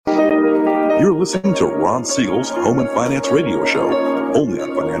You're listening to Ron Siegel's Home and Finance Radio Show, only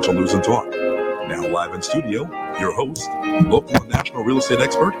on Financial News and Talk. Now live in studio, your host, local and national real estate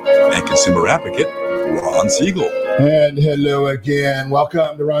expert and consumer advocate, Ron Siegel. And hello again.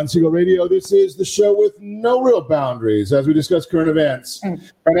 Welcome to Ron Siegel Radio. This is the show with no real boundaries as we discuss current events,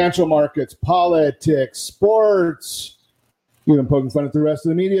 financial markets, politics, sports, even poking fun at the rest of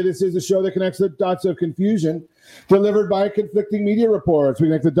the media. This is the show that connects the dots of confusion delivered by conflicting media reports. We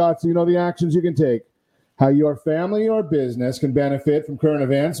connect the dots so you know the actions you can take, how your family or business can benefit from current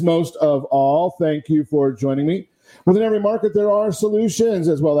events. Most of all, thank you for joining me. Within every market, there are solutions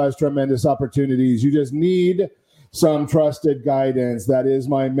as well as tremendous opportunities. You just need some trusted guidance. That is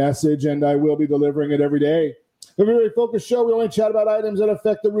my message, and I will be delivering it every day. A very focused show. We only chat about items that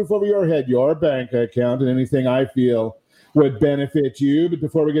affect the roof over your head, your bank account, and anything I feel would benefit you. But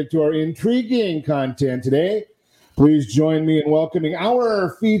before we get to our intriguing content today, please join me in welcoming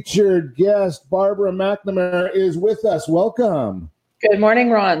our featured guest. Barbara McNamara is with us. Welcome. Good morning,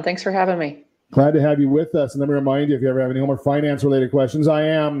 Ron. Thanks for having me. Glad to have you with us. And let me remind you, if you ever have any home or finance-related questions, I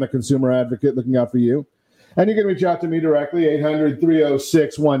am the consumer advocate looking out for you. And you can reach out to me directly,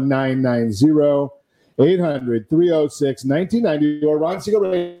 800-306-1990, 800-306-1990, or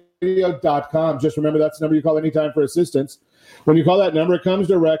RonSiegelRadio.com. Just remember that's the number you call anytime for assistance. When you call that number, it comes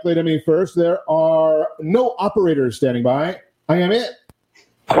directly to me first. There are no operators standing by. I am it.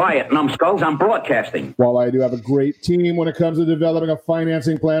 Quiet, numbskulls. I'm broadcasting. While I do have a great team when it comes to developing a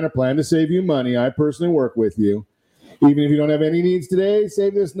financing plan or plan to save you money, I personally work with you. Even if you don't have any needs today,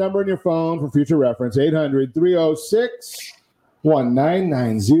 save this number in your phone for future reference,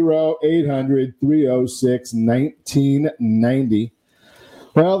 800-306-1990, 800-306-1990.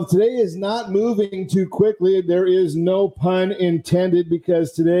 Well, today is not moving too quickly. There is no pun intended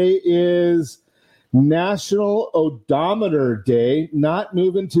because today is National Odometer Day. Not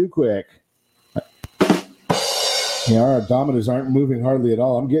moving too quick. Yeah, our odometers aren't moving hardly at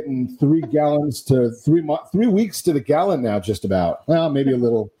all. I'm getting 3 gallons to 3 weeks to the gallon now, just about. Well, maybe a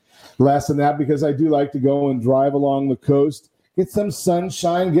little less than that because I do like to go and drive along the coast, get some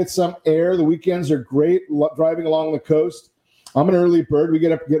sunshine, get some air. The weekends are great driving along the coast. I'm an early bird. We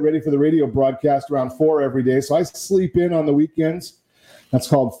get up, get ready for the radio broadcast around 4 every day, so I sleep in on the weekends. That's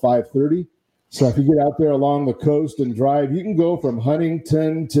called 5:30. So if you get out there along the coast and drive, you can go from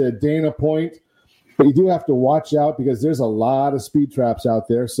Huntington to Dana Point. But you do have to watch out because there's a lot of speed traps out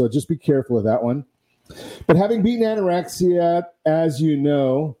there, so just be careful of that one. But having beaten anorexia, as you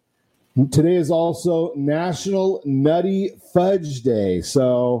know, today is also National Nutty Fudge Day.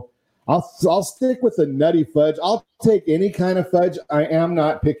 So I'll stick with the nutty fudge. I'll take any kind of fudge. I am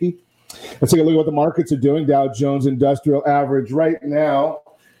not picky. Let's take a look at what the markets are doing. Dow Jones Industrial Average right now,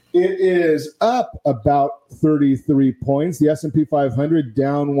 it is up about 33 points. The S&P 500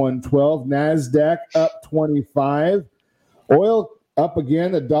 down 112. NASDAQ up 25. Oil up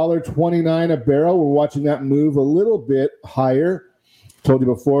again, $1.29 a barrel. We're watching that move a little bit higher. Told you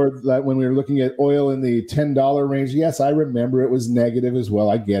before that when we were looking at oil in the $10 range. Yes, I remember it was negative as well.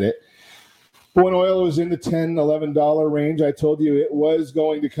 I get it. But when oil was in the $10, $11 range, I told you it was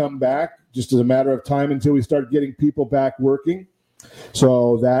going to come back just as a matter of time until we start getting people back working.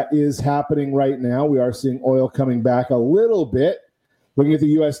 So that is happening right now. We are seeing oil coming back a little bit. Looking at the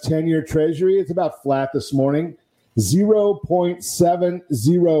U.S. 10-year Treasury, it's about flat this morning,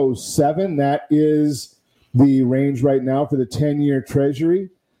 0.707. That is the range right now for the 10-year Treasury.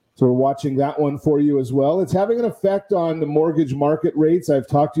 So we're watching that one for you as well. It's having an effect on the mortgage market rates. I've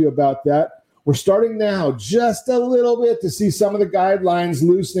talked to you about that. We're starting now just a little bit to see some of the guidelines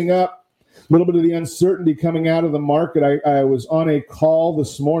loosening up. A little bit of the uncertainty coming out of the market. I was on a call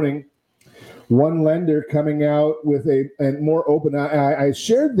this morning. One lender coming out with a more open. I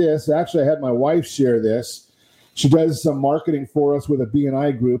shared this. Actually, I had my wife share this. She does some marketing for us with a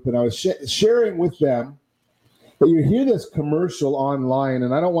B&I group, and I was sharing with them that you hear this commercial online,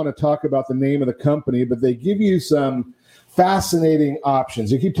 and I don't want to talk about the name of the company, but they give you some fascinating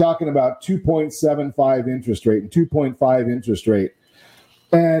options. You keep talking about 2.75 interest rate and 2.5 interest rate.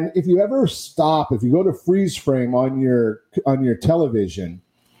 And if you ever stop, if you go to freeze frame on your television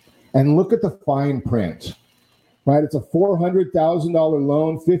and look at the fine print, right? It's a $400,000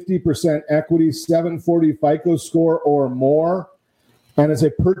 loan, 50% equity, 740 FICO score or more, and it's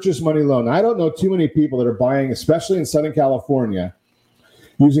a purchase money loan. I don't know too many people that are buying, especially in Southern California,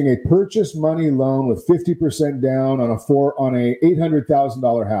 using a purchase money loan with 50% down on a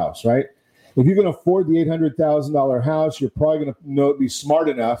 $800,000 house, right? If you can afford the $800,000 house, you're probably going to be smart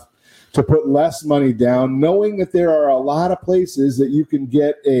enough to put less money down, knowing that there are a lot of places that you can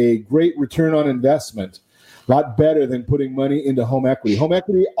get a great return on investment. A lot better than putting money into home equity. Home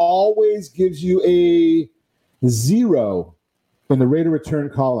equity always gives you a 0 in the rate of return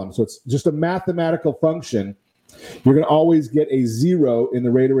column. So it's just a mathematical function. You're going to always get a 0 in the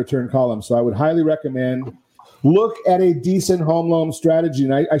rate of return column. So I would highly recommend look at a decent home loan strategy.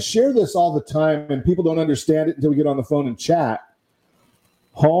 And I share this all the time, and people don't understand it until we get on the phone and chat.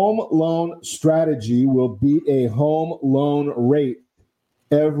 Home loan strategy will beat a home loan rate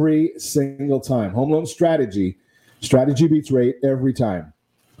every single time. Home loan strategy beats rate every time.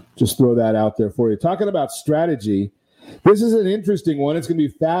 Just throw that out there for you. Talking about strategy, this is an interesting one. It's going to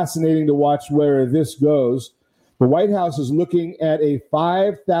be fascinating to watch where this goes. The White House is looking at a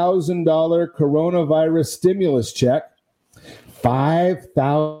 $5,000 coronavirus stimulus check.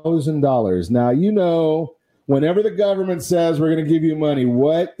 $5,000. Now, you know, whenever the government says we're going to give you money,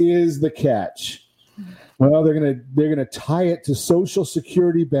 what is the catch? Well, they're going to tie it to Social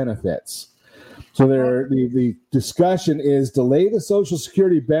Security benefits. So the discussion is delay the Social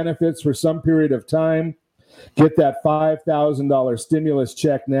Security benefits for some period of time. Get that $5,000 stimulus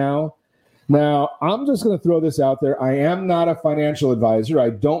check now. Now, I'm just going to throw this out there. I am not a financial advisor.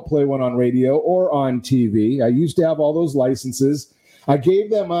 I don't play one on radio or on TV. I used to have all those licenses. I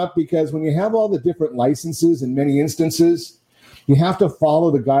gave them up because when you have all the different licenses in many instances, you have to follow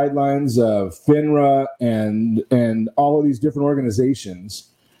the guidelines of FINRA and all of these different organizations.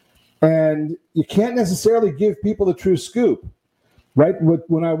 And you can't necessarily give people the true scoop, right?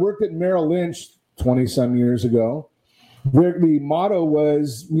 When I worked at Merrill Lynch 20-some years ago, the motto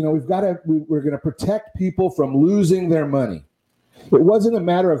was, you know, we're going to protect people from losing their money. It wasn't a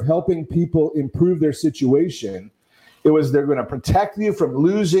matter of helping people improve their situation. It was they're going to protect you from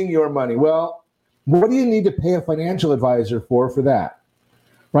losing your money. Well, what do you need to pay a financial advisor for that?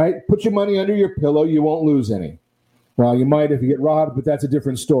 Right? Put your money under your pillow. You won't lose any. Well, you might if you get robbed, but that's a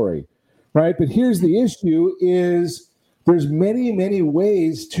different story. Right? But here's the issue is there's many, many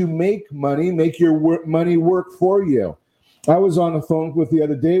ways to make money, make your money work for you. I was on the phone the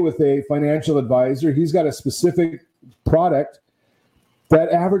other day with a financial advisor. He's got a specific product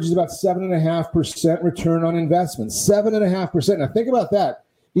that averages about 7.5% return on investment. 7.5%. Now think about that.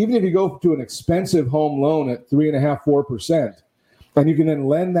 Even if you go to an expensive home loan at 3.5%, 4%, and you can then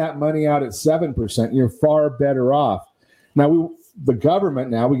lend that money out at 7%, you're far better off. Now the government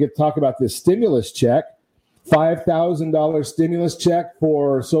we get to talk about this stimulus check, $5,000 stimulus check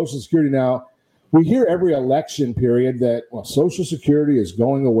for Social Security. Now, we hear every election period that, well, Social Security is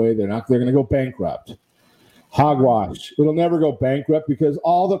going away. They're going to go bankrupt. Hogwash. It'll never go bankrupt because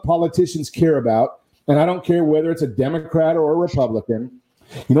all the politicians care about, and I don't care whether it's a Democrat or a Republican,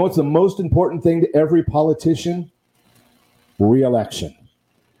 you know what's the most important thing to every politician? Re-election.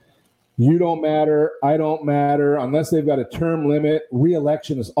 You don't matter. I don't matter. Unless they've got a term limit,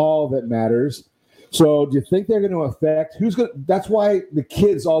 re-election is all that matters. So do you think they're going to affect that's why the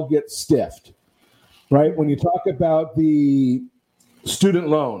kids all get stiffed. Right? When you talk about the student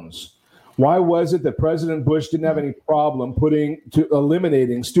loans, why was it that President Bush didn't have any problem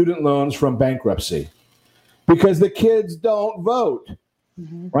eliminating student loans from bankruptcy? Because the kids don't vote.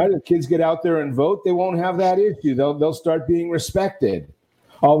 Mm-hmm. Right? If kids get out there and vote, they won't have that issue. They'll start being respected.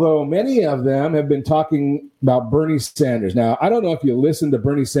 Although many of them have been talking about Bernie Sanders. Now, I don't know if you listened to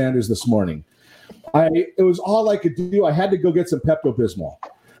Bernie Sanders this morning. It was all I could do. I had to go get some Pepto-Bismol.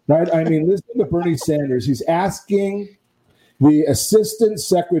 Right? I mean, listen to Bernie Sanders. He's asking the Assistant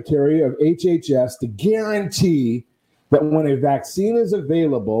Secretary of HHS to guarantee that when a vaccine is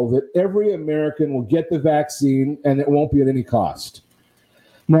available, that every American will get the vaccine and it won't be at any cost.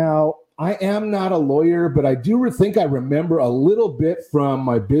 Now, I am not a lawyer, but I do think I remember a little bit from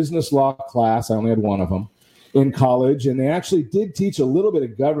my business law class. I only had one of them in college, and they actually did teach a little bit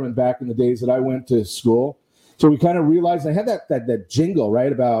of government back in the days that I went to school. So we kind of realized I had that jingle,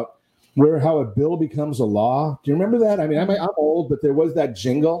 right, about how a bill becomes a law. Do you remember that? I mean, I'm old, but there was that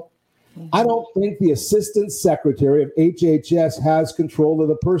jingle. Mm-hmm. I don't think the Assistant Secretary of HHS has control of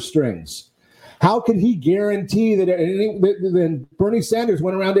the purse strings. How can he guarantee that? Then Bernie Sanders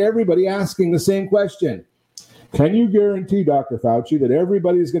went around to everybody asking the same question. Can you guarantee, Dr. Fauci, that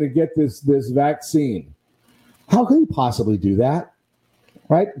everybody's going to get this vaccine? How can he possibly do that?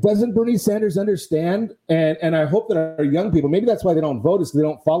 Right? Doesn't Bernie Sanders understand? And I hope that our young people, maybe that's why they don't vote, is they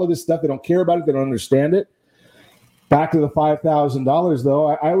don't follow this stuff. They don't care about it. They don't understand it. Back to the $5,000, though,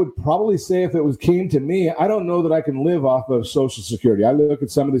 I would probably say if it came to me, I don't know that I can live off of Social Security. I look at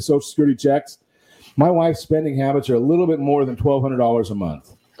some of the Social Security checks. My wife's spending habits are a little bit more than $1,200 a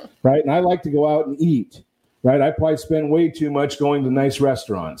month, right? And I like to go out and eat, right? I probably spend way too much going to nice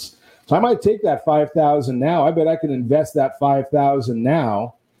restaurants. So I might take that $5,000 now. I bet I can invest that $5,000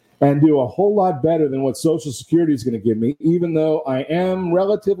 now and do a whole lot better than what Social Security is going to give me, even though I am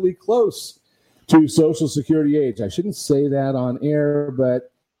relatively close to Social Security age. I shouldn't say that on air,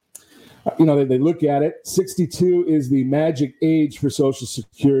 but they look at it. 62 is the magic age for Social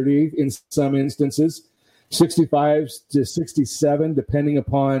Security in some instances. 65 to 67, depending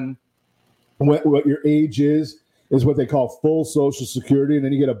upon what your age is what they call full Social Security, and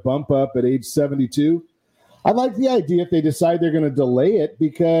then you get a bump up at age 72. I like the idea if they decide they're going to delay it,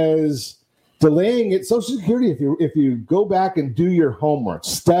 because delaying it, Social Security, if you go back and do your homework,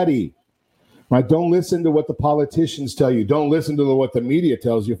 study, right? Don't listen to what the politicians tell you. Don't listen to what the media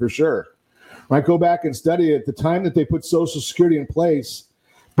tells you for sure. Right? Go back and study at the time that they put Social Security in place.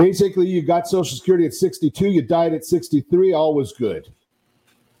 Basically, you got Social Security at 62, you died at 63, all was good,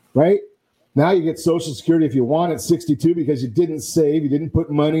 right? Now you get Social Security if you want at 62 because you didn't save, you didn't put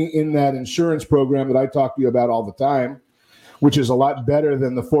money in that insurance program that I talk to you about all the time, which is a lot better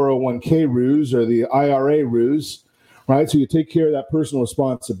than the 401k ruse or the IRA ruse, right? So you take care of that personal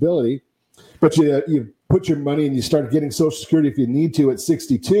responsibility, but you put your money and you start getting Social Security if you need to at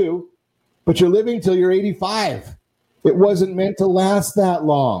 62, but you're living till you're 85. It wasn't meant to last that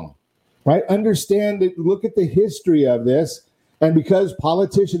long, right? Understand it. Look at the history of this. And because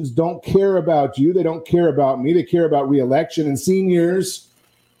politicians don't care about you, they don't care about me, they care about re-election, and seniors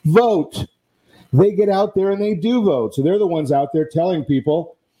vote. They get out there and they do vote. So they're the ones out there telling the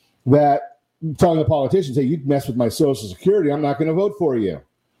politicians, hey, you mess with my Social Security, I'm not going to vote for you.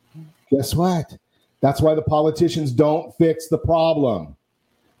 Guess what? That's why the politicians don't fix the problem.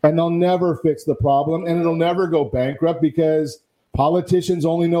 And they'll never fix the problem, and it'll never go bankrupt, because politicians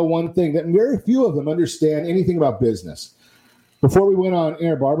only know one thing, that very few of them understand anything about business. Before we went on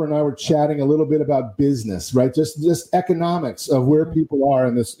air, Barbara and I were chatting a little bit about business, right? Just economics of where people are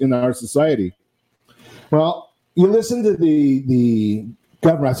in our society. Well, you listen to the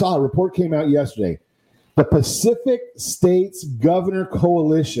governor. I saw a report came out yesterday. The Pacific States Governor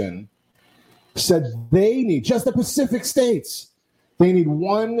Coalition said they need, just the Pacific States, they need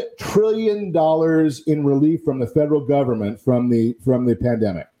 $1 trillion in relief from the federal government from the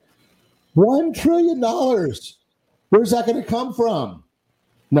pandemic. $1 trillion. Where's that going to come from?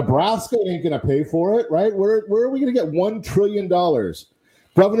 Nebraska ain't going to pay for it, right? Where are we going to get $1 trillion?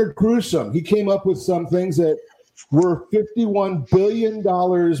 Governor Newsom, he came up with some things that were $51 billion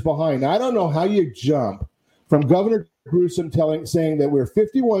behind. Now, I don't know how you jump from Governor Newsom saying that we're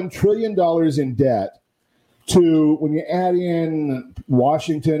 $51 trillion in debt to, when you add in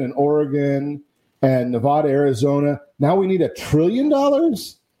Washington and Oregon and Nevada, Arizona, now we need $1 trillion?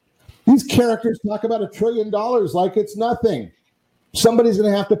 These characters talk about $1 trillion like it's nothing. Somebody's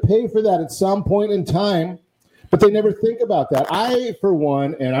going to have to pay for that at some point in time, but they never think about that. I, for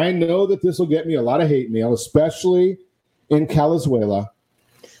one, and I know that this will get me a lot of hate mail, especially in Calizuela,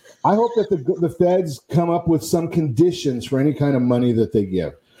 I hope that the feds come up with some conditions for any kind of money that they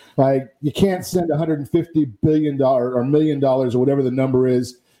give. Like, you can't send $150 billion or $1 million or whatever the number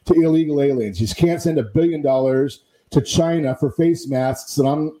is to illegal aliens. You just can't send $1 billion to China for face masks that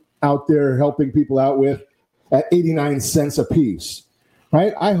I'm out there helping people out with at 89 cents a piece,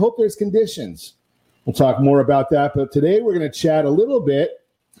 right? I hope there's conditions. We'll talk more about that, but today we're going to chat a little bit.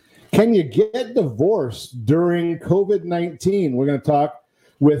 Can you get divorced during COVID-19? We're going to talk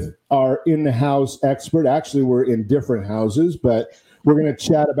with our in-house expert. Actually, we're in different houses, but we're going to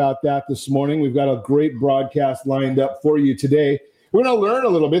chat about that this morning. We've got a great broadcast lined up for you today. We're going to learn a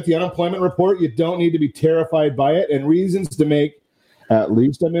little bit, the unemployment report. You don't need to be terrified by it, and reasons to make at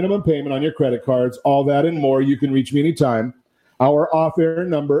least a minimum payment on your credit cards, all that and more. You can reach me anytime. Our off-air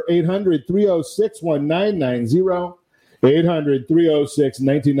number, 800-306-1990,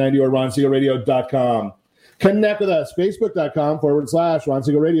 800-306-1990, or RonSiegelRadio.com. Connect with us, Facebook.com/Ron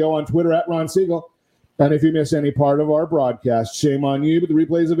Siegel Radio, on Twitter @Ron Siegel. And if you miss any part of our broadcast, shame on you, but the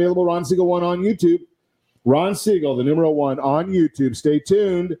replay is available, Ron Siegel 1 on YouTube. Ron Siegel, the number 1 on YouTube. Stay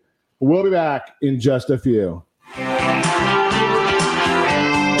tuned. We'll be back in just a few.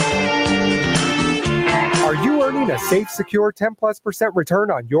 Are you earning a safe, secure 10+% return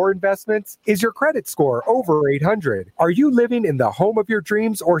on your investments? Is your credit score over 800? Are you living in the home of your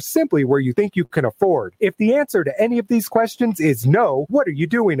dreams, or simply where you think you can afford? If the answer to any of these questions is no, what are you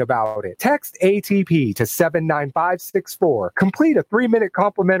doing about it? Text ATP to 79564. Complete a 3-minute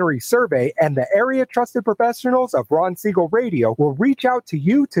complimentary survey, and the area trusted professionals of Ron Siegel Radio will reach out to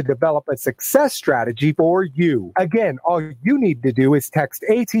you to develop a success strategy for you. Again, all you need to do is text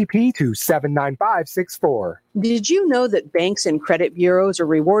ATP to 79564. Did you know that banks and credit bureaus are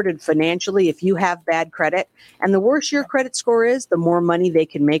rewarded financially if you have bad credit? And the worse your credit score is, the more money they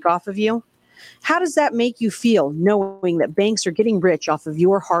can make off of you? How does that make you feel, knowing that banks are getting rich off of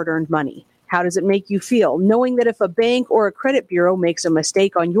your hard-earned money? How does it make you feel, knowing that if a bank or a credit bureau makes a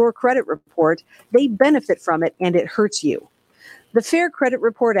mistake on your credit report, they benefit from it and it hurts you? The Fair Credit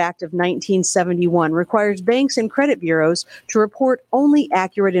Report Act of 1971 requires banks and credit bureaus to report only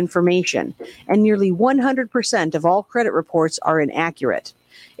accurate information, and nearly 100% of all credit reports are inaccurate.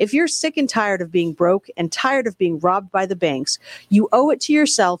 If you're sick and tired of being broke and tired of being robbed by the banks, you owe it to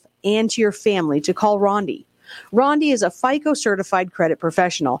yourself and to your family to call Rondi. Rondi is a FICO-certified credit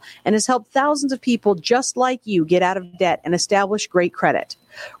professional and has helped thousands of people just like you get out of debt and establish great credit.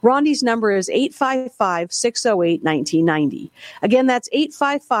 Rondi's number is 855-608-1990. Again, that's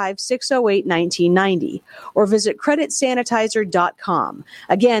 855-608-1990. Or visit creditsanitizer.com.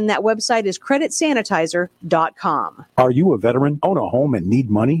 Again, that website is creditsanitizer.com. Are you a veteran, own a home, and need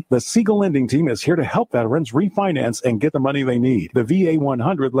money? The Siegel Lending Team is here to help veterans refinance and get the money they need. The VA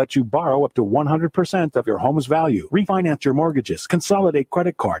 100 lets you borrow up to 100% of your home's value, refinance your mortgages, consolidate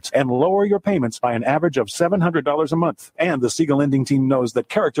credit cards, and lower your payments by an average of $700 a month. And the Siegel Lending Team knows that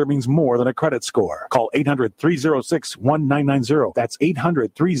character means more than a credit score. Call 800-306-1990. That's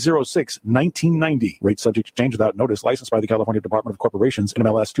 800-306-1990. Rate subject to change without notice. Licensed by the California Department of Corporations,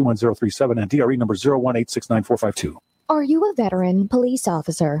 NMLS 21037 and DRE number 018694552. Are you a veteran, police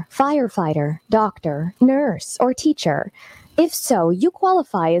officer, firefighter, doctor, nurse, or teacher? If so, you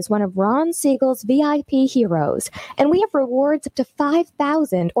qualify as one of Ron Siegel's VIP heroes, and we have rewards up to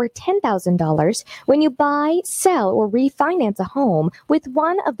 $5,000 or $10,000 when you buy, sell, or refinance a home with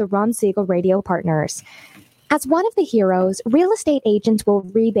one of the Ron Siegel radio partners. As one of the heroes, real estate agents will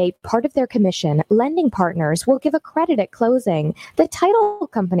rebate part of their commission. Lending partners will give a credit at closing. The title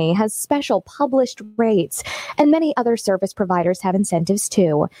company has special published rates, and many other service providers have incentives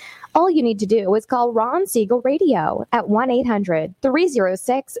too. All you need to do is call Ron Siegel Radio at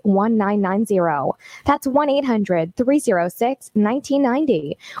 1-800-306-1990. That's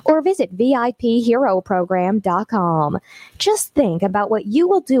 1-800-306-1990. Or visit VIPHeroProgram.com. Just think about what you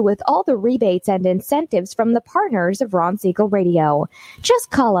will do with all the rebates and incentives from the partners of Ron Siegel Radio. Just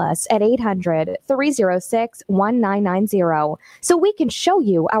call us at 800-306-1990 so we can show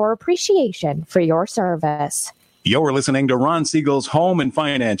you our appreciation for your service. You're listening to Ron Siegel's Home and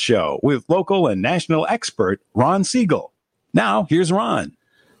Finance Show with local and national expert Ron Siegel. Now, here's Ron.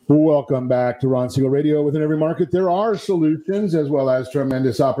 Welcome back to Ron Siegel Radio. Within every market, there are solutions as well as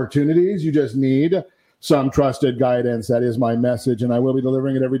tremendous opportunities. You just need some trusted guidance. That is my message, and I will be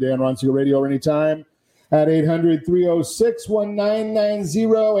delivering it every day on Ron Siegel Radio or anytime at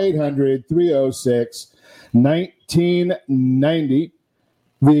 800-306-1990, 800-306-1990.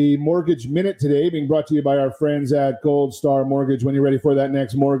 The Mortgage Minute today being brought to you by our friends at Gold Star Mortgage. When you're ready for that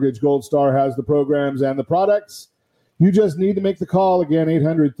next mortgage, Gold Star has the programs and the products. You just need to make the call. Again,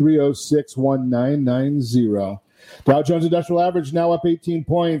 800-306-1990. Dow Jones Industrial Average now up 18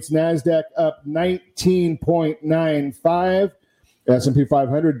 points. NASDAQ up 19.95. S&P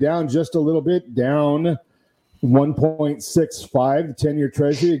 500 down just a little bit, down 1.65. The 10-year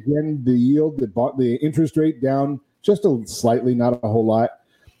Treasury, again, the yield, the interest rate down just slightly, not a whole lot.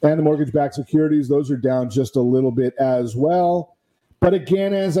 And the mortgage-backed securities, those are down just a little bit as well. But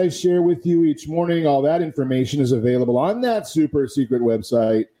again, as I share with you each morning, all that information is available on that super secret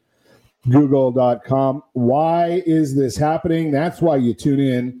website, google.com. Why is this happening? That's why you tune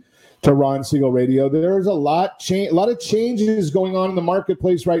in to Ron Siegel Radio. There's a lot of changes going on in the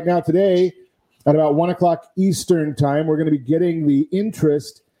marketplace right now. Today, at about 1 o'clock Eastern time, we're going to be getting the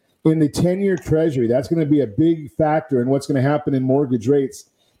interest in the 10-year Treasury. That's going to be a big factor in what's going to happen in mortgage rates.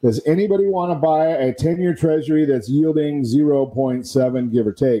 Does anybody want to buy a 10-year Treasury that's yielding 0.7, give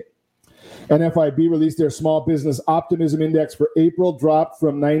or take? NFIB released their Small Business Optimism Index for April, dropped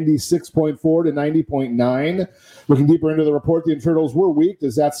from 96.4 to 90.9. Looking deeper into the report, the internals were weak.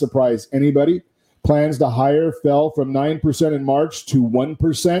 Does that surprise anybody? Plans to hire fell from 9% in March to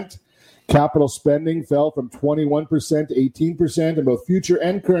 1%. Capital spending fell from 21% to 18%, and both future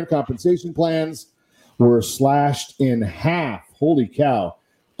and current compensation plans were slashed in half. Holy cow.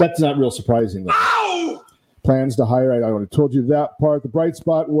 That's not real surprising, though. Ow! Plans to hire, I already told you that part. The bright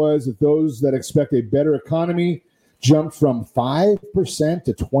spot was that those that expect a better economy jumped from 5%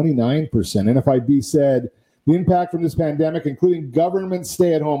 to 29%. NFIB said the impact from this pandemic, including government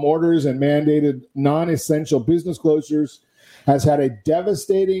stay-at-home orders and mandated non-essential business closures, has had a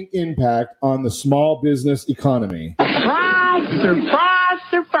devastating impact on the small business economy. Surprise, surprise,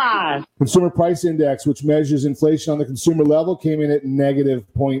 surprise. Consumer Price Index, which measures inflation on the consumer level, came in at negative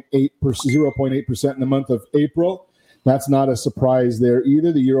 0.8% in the month of April. That's not a surprise there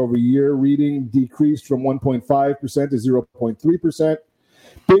either. The year-over-year reading decreased from 1.5% to 0.3%.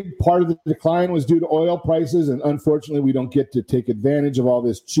 Big part of the decline was due to oil prices, and unfortunately, we don't get to take advantage of all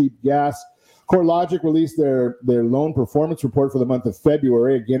this cheap gas. CoreLogic released their loan performance report for the month of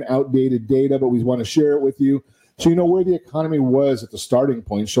February. Again, outdated data, but we want to share it with you so you know where the economy was at the starting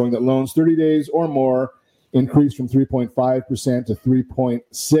point, showing that loans 30 days or more increased from 3.5% to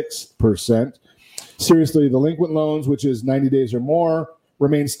 3.6%. Seriously delinquent loans, which is 90 days or more,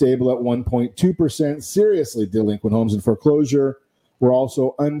 remain stable at 1.2%. Seriously delinquent homes in foreclosure were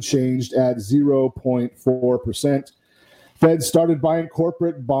also unchanged at 0.4%. Fed started buying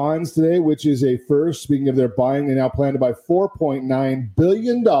corporate bonds today, which is a first. Speaking of their buying, they now plan to buy $4.9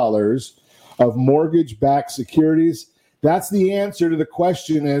 billion of mortgage-backed securities. That's the answer to the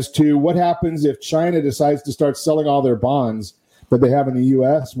question as to what happens if China decides to start selling all their bonds that they have in the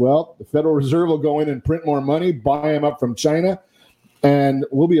U.S. Well, the Federal Reserve will go in and print more money, buy them up from China, and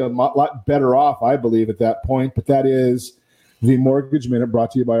we'll be a lot better off, I believe, at that point. But that is the Mortgage Minute,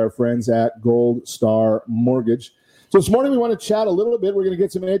 brought to you by our friends at Gold Star Mortgage. So this morning we want to chat a little bit. We're going to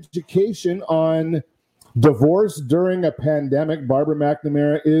get some education on divorce during a pandemic. Barbara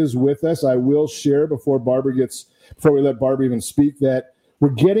McNamara is with us. I will share before we let Barbara even speak that we're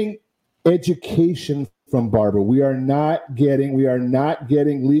getting education from Barbara. We are not getting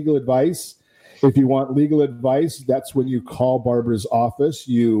legal advice. If you want legal advice, that's when you call Barbara's office.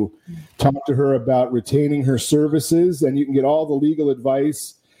 You talk to her about retaining her services, and you can get all the legal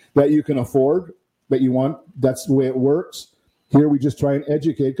advice that you can afford, that you want. That's the way it works. Here we just try and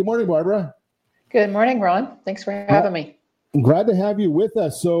educate. Good morning, Barbara. Good morning, Ron. Thanks for having me. I'm glad to have you with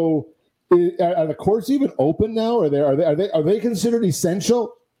us. So are the courts even open now? Are they considered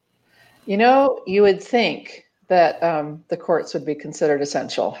essential? You know, you would think that the courts would be considered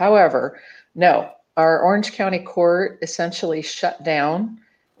essential. However, no, our Orange County Court essentially shut down.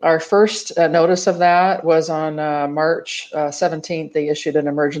 Our first notice of that was on March 17th. They issued an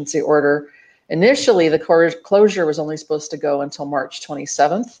emergency order. Initially, the closure was only supposed to go until March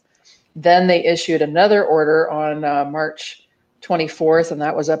 27th. Then they issued another order on March 24th, and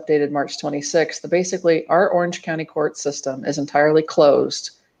that was updated March 26th. Basically, our Orange County court system is entirely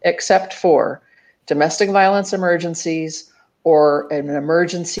closed, except for domestic violence emergencies or an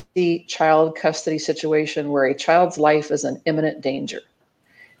emergency child custody situation where a child's life is in imminent danger.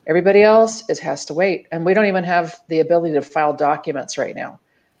 Everybody else has to wait, and we don't even have the ability to file documents right now.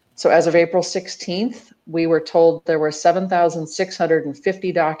 So as of April 16th, we were told there were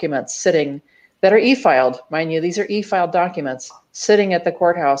 7,650 documents sitting that are e-filed. Mind you, these are e-filed documents sitting at the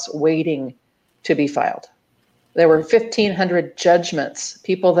courthouse waiting to be filed. There were 1,500 judgments,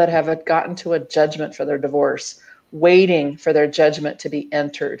 people that have gotten to a judgment for their divorce, waiting for their judgment to be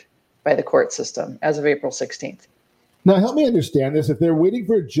entered by the court system as of April 16th. Now, help me understand this. If they're waiting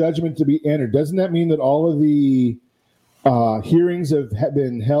for a judgment to be entered, doesn't that mean that all of the hearings have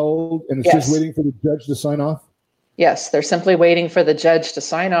been held and it's just waiting for the judge to sign off? Yes, they're simply waiting for the judge to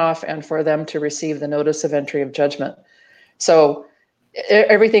sign off and for them to receive the notice of entry of judgment. So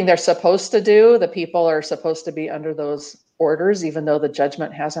everything they're supposed to do, the people are supposed to be under those orders, even though the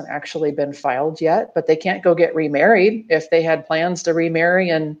judgment hasn't actually been filed yet. But they can't go get remarried. If they had plans to remarry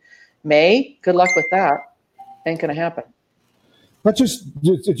in May, good luck with that. Ain't going to happen. It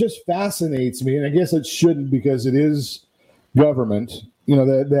just fascinates me, and I guess it shouldn't because it is government. You know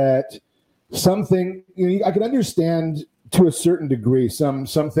that something. I can understand to a certain degree some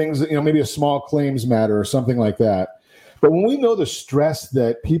things that maybe a small claims matter or something like that. But when we know the stress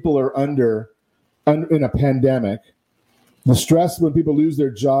that people are under in a pandemic, the stress when people lose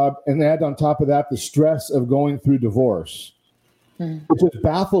their job, and add on top of that the stress of going through divorce, it just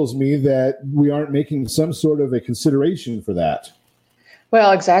baffles me that we aren't making some sort of a consideration for that.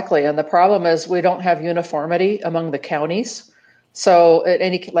 Well, exactly. And the problem is we don't have uniformity among the counties. So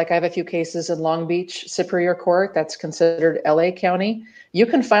I have a few cases in Long Beach Superior Court that's considered LA County. You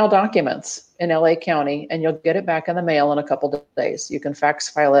can file documents in LA County and you'll get it back in the mail in a couple of days. You can fax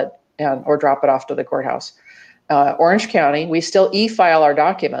file it or drop it off to the courthouse. Orange County, we still e-file our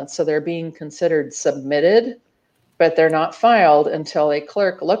documents. So they're being considered submitted, but they're not filed until a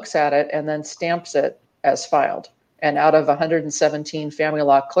clerk looks at it and then stamps it as filed. And out of 117 family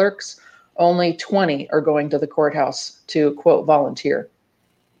law clerks, only 20 are going to the courthouse to, quote, volunteer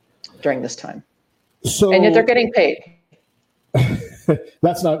during this time. So, and yet they're getting paid.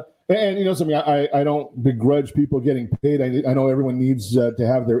 That's not, and something, I don't begrudge people getting paid. I know everyone needs to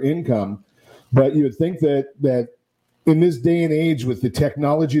have their income, but you would think that in this day and age with the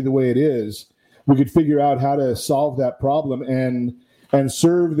technology the way it is, we could figure out how to solve that problem and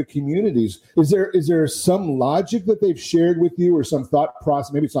serve the communities. Is there some logic that they've shared with you or some thought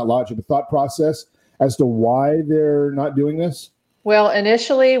process, maybe it's not logic, but thought process as to why they're not doing this? Well,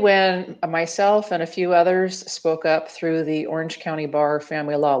 initially, when myself and a few others spoke up through the Orange County Bar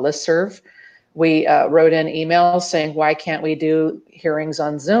Family Law listserv, we wrote in emails saying, why can't we do hearings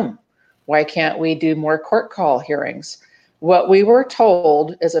on Zoom? Why can't we do more court call hearings? What we were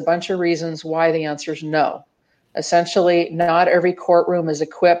told is a bunch of reasons why. The answer is no. Essentially, not every courtroom is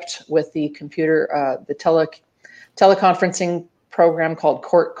equipped with the teleconferencing program called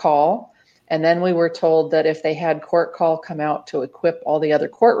Court Call. And then we were told that if they had Court Call come out to equip all the other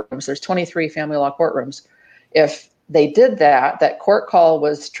courtrooms, there's 23 family law courtrooms. If they did that Court Call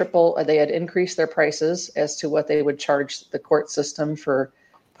was triple, they had increased their prices as to what they would charge the court system for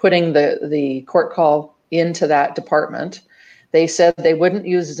putting the Court Call into that department. They said they wouldn't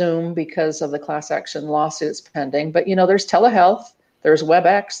use Zoom because of the class action lawsuits pending. But, there's telehealth, there's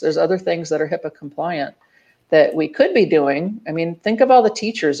WebEx, there's other things that are HIPAA compliant that we could be doing. I mean, think of all the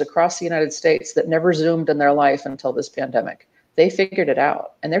teachers across the United States that never Zoomed in their life until this pandemic. They figured it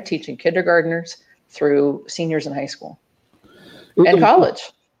out, and they're teaching kindergartners through seniors in high school and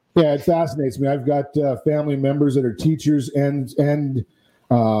college. Yeah, it fascinates me. I've got family members that are teachers and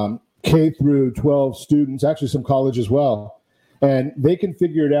K through 12 students, actually some college as well, and they can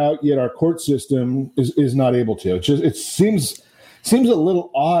figure it out, yet our court system is not able to. It seems a little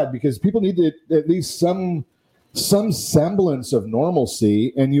odd because people need to at least some semblance of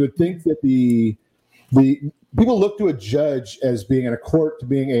normalcy, and you would think that the people look to a judge as being in a court to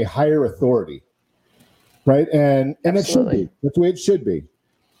being a higher authority, right? And it should be. That's the way it should be,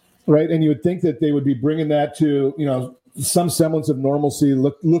 right? And you would think that they would be bringing that to some semblance of normalcy.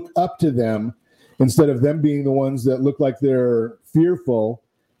 Look up to them instead of them being the ones that look like they're fearful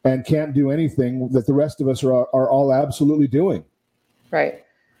and can't do anything that the rest of us are all absolutely doing. Right.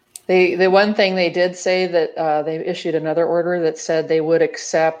 The one thing they did say that they issued another order that said they would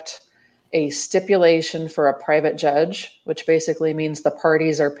accept a stipulation for a private judge, which basically means the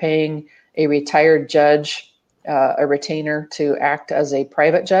parties are paying a retired judge, a retainer, to act as a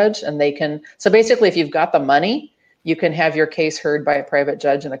private judge. And they can, so basically if you've got the money, you can have your case heard by a private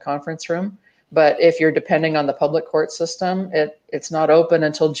judge in a conference room. But if you're depending on the public court system, it's not open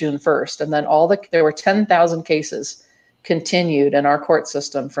until June 1st. And then there were 10,000 cases continued in our court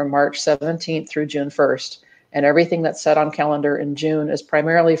system from March 17th through June 1st. And everything that's set on calendar in June is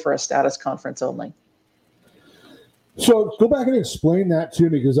primarily for a status conference only. So go back and explain that to me,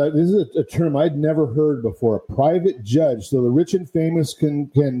 because this is a term I'd never heard before, a private judge. So the rich and famous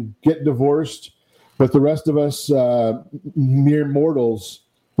can get divorced, but the rest of us mere mortals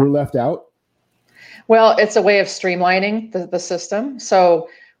were left out? Well, it's a way of streamlining the system. So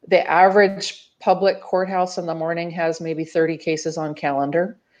the average public courthouse in the morning has maybe 30 cases on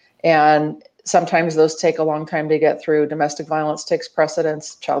calendar, and sometimes those take a long time to get through. Domestic violence takes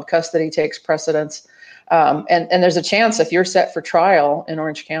precedence, child custody takes precedence, and there's a chance if you're set for trial in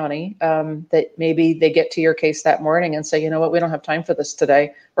Orange County that maybe they get to your case that morning and say, you know what, we don't have time for this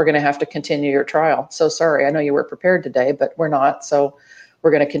today. We're going to have to continue your trial. So sorry, I know you were prepared today, but we're not. So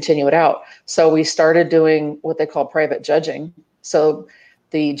we're going to continue it out. So we started doing what they call private judging. So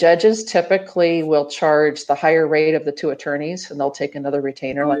the judges typically will charge the higher rate of the two attorneys, and they'll take another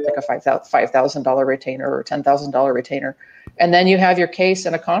retainer, like a $5,000 retainer or $10,000 retainer. And then you have your case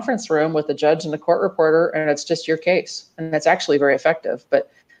in a conference room with the judge and the court reporter, and it's just your case. And it's actually very effective, but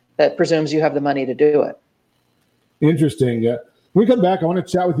that presumes you have the money to do it. Interesting. When we come back, I want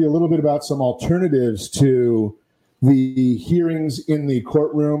to chat with you a little bit about some alternatives to the hearings in the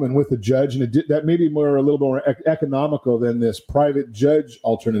courtroom and with the judge, and that may be a little more economical than this private judge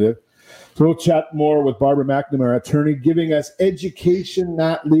alternative. So we'll chat more with Barbara McNamara, attorney, giving us education,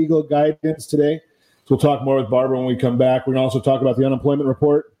 not legal guidance today. So we'll talk more with Barbara when we come back. We're going to also talk about the unemployment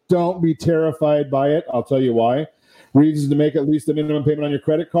report. Don't be terrified by it. I'll tell you why. Reasons to make at least the minimum payment on your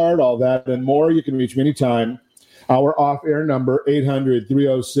credit card, all that and more. You can reach me anytime. Our off-air number,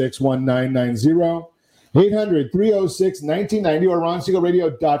 800-306-1990. 800-306-1990 or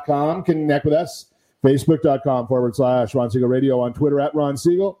RonSiegelRadio.com. Connect with us. Facebook.com/Ron Siegel Radio, on Twitter @Ron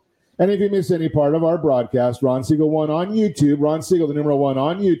Siegel. And if you miss any part of our broadcast, Ron Siegel 1 on YouTube. Ron Siegel, the numeral 1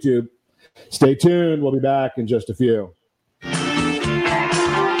 on YouTube. Stay tuned. We'll be back in just a few.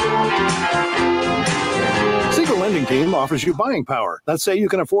 Lending Team offers you buying power. Let's say you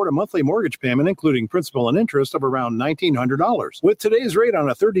can afford a monthly mortgage payment, including principal and interest, of around $1,900. With today's rate on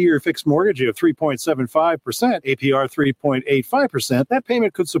a 30-year fixed mortgage of 3.75%, APR 3.85%, that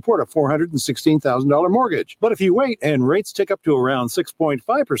payment could support a $416,000 mortgage. But if you wait and rates tick up to around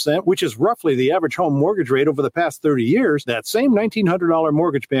 6.5%, which is roughly the average home mortgage rate over the past 30 years, that same $1,900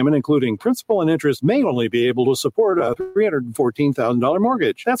 mortgage payment, including principal and interest, may only be able to support a $314,000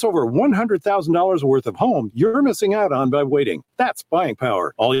 mortgage. That's over $100,000 worth of home you're missing out out on by waiting. That's buying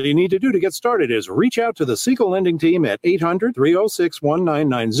power. All you need to do to get started is reach out to the Siegel Lending Team at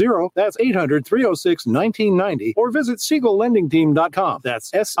 800-306-1990. That's 800-306-1990. Or visit SiegelLendingTeam.com. That's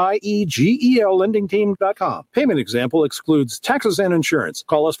SIEGEL LendingTeam.com. Payment example excludes taxes and insurance.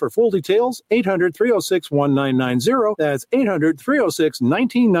 Call us for full details, 800-306-1990. That's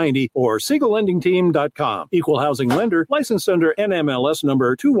 800-306-1990 or SiegelLendingTeam.com. Equal housing lender, licensed under NMLS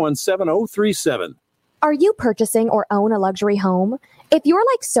number 217037. Are you purchasing or own a luxury home? If you're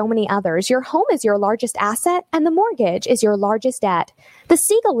like so many others, your home is your largest asset and the mortgage is your largest debt. The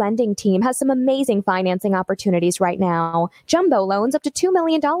Siegel Lending Team has some amazing financing opportunities right now. Jumbo loans up to $2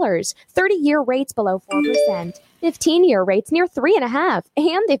 million, 30-year rates below 4%. 15-year rates near 3.5%,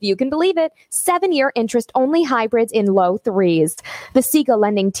 and if you can believe it, 7-year interest-only hybrids in low 3s. The Siegel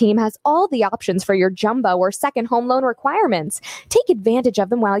Lending Team has all the options for your jumbo or second home loan requirements. Take advantage of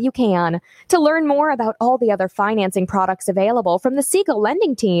them while you can. To learn more about all the other financing products available from the Siegel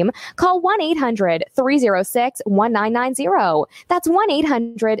Lending Team, call 1-800-306-1990. That's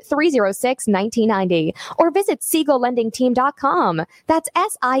 1-800-306-1990. Or visit SiegelLendingTeam.com. That's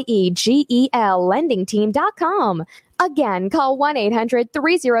SIEGEL LendingTeam.com. Again, call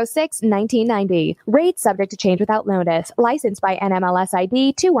 1-800-306-1990. Rates subject to change without notice. Licensed by NMLS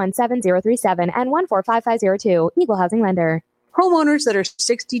ID 217037 and 145502. Equal housing lender. Homeowners that are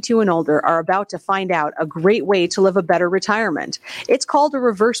 62 and older are about to find out a great way to live a better retirement. It's called a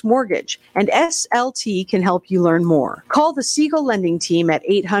reverse mortgage, and SLT can help you learn more. Call the Siegel Lending Team at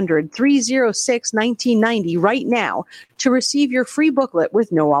 800-306-1990 right now to receive your free booklet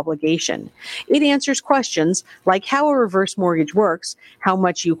with no obligation. It answers questions like how a reverse mortgage works, how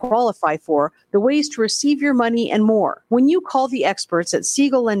much you qualify for, the ways to receive your money, and more. When you call the experts at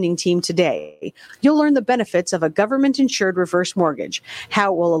Siegel Lending Team today, you'll learn the benefits of a government-insured reverse mortgage,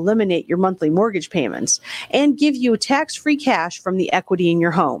 how it will eliminate your monthly mortgage payments, and give you tax-free cash from the equity in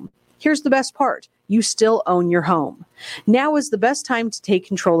your home. Here's the best part. You still own your home. Now is the best time to take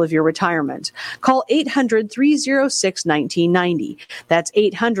control of your retirement. Call 800-306-1990. That's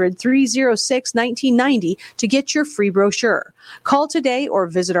 800-306-1990 to get your free brochure. Call today or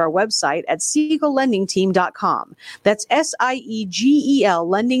visit our website at SiegelLendingTeam.com. That's SIEGEL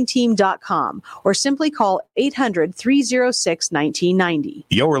LendingTeam.com. Or simply call 800-306-1990.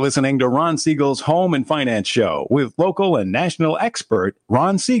 You're listening to Ron Siegel's Home and Finance Show with local and national expert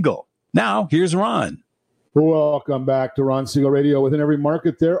Ron Siegel. Now, here's Ron. Welcome back to Ron Siegel Radio. Within every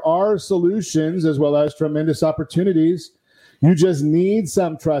market, there are solutions as well as tremendous opportunities. You just need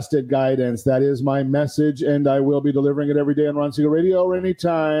some trusted guidance. That is my message, and I will be delivering it every day on Ron Siegel Radio or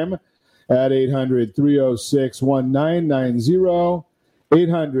anytime at 800-306-1990,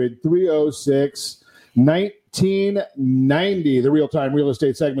 800-306-1990. The real-time real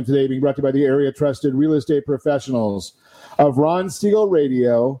estate segment today being brought to you by the area trusted real estate professionals of Ron Siegel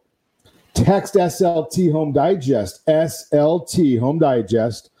Radio. Text SLT Home Digest, SLT Home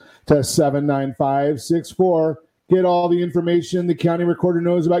Digest to 79564. Get all the information the county recorder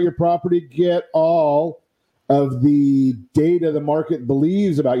knows about your property. Get all of the data the market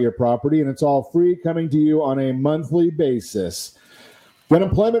believes about your property, and it's all free, coming to you on a monthly basis. The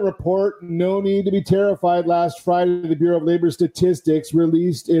unemployment report, no need to be terrified. Last Friday, the Bureau of Labor Statistics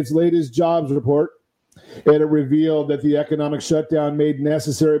released its latest jobs report. It revealed that the economic shutdown made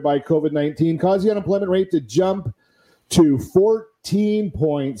necessary by COVID-19 caused the unemployment rate to jump to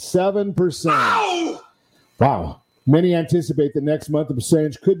 14.7%. Wow. Many anticipate that next month the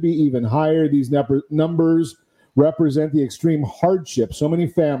percentage could be even higher. These numbers represent the extreme hardship so many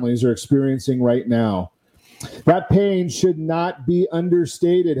families are experiencing right now. That pain should not be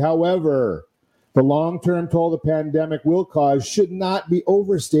understated. However, the long-term toll the pandemic will cause should not be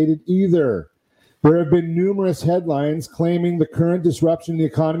overstated either. There have been numerous headlines claiming the current disruption in the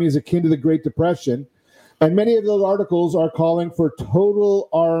economy is akin to the Great Depression, and many of those articles are calling for total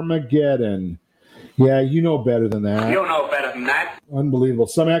Armageddon. Yeah, you know better than that. You know better than that. Unbelievable.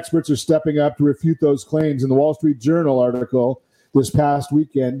 Some experts are stepping up to refute those claims. In the Wall Street Journal article this past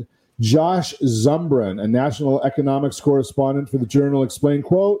weekend, Josh Zumbrin, a national economics correspondent for the Journal, explained,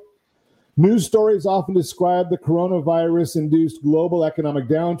 quote, "News stories often describe the coronavirus-induced global economic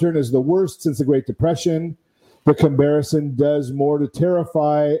downturn as the worst since the Great Depression. The comparison does more to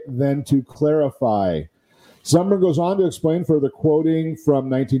terrify than to clarify." Zumbrin goes on to explain, further quoting, from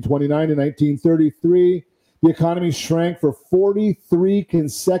 1929 to 1933, the economy shrank for 43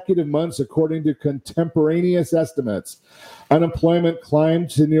 consecutive months, according to contemporaneous estimates. Unemployment climbed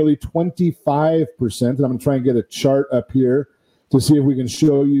to nearly 25%. And I'm going to try and get a chart up here to see if we can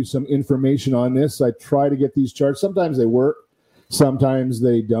show you some information on this. I try to get these charts. Sometimes they work, sometimes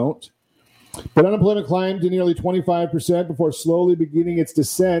they don't. But unemployment climbed to nearly 25% before slowly beginning its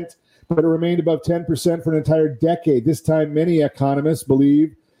descent, but it remained above 10% for an entire decade. This time, many economists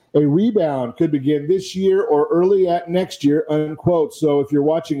believe a rebound could begin this year or early at next year, unquote. So if you're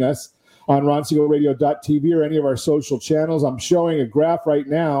watching us on RonSiegelRadio.tv or any of our social channels, I'm showing a graph right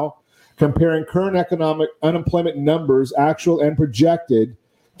now comparing current economic unemployment numbers, actual and projected,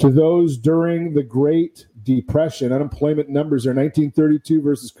 to those during the Great Depression. Unemployment numbers are 1932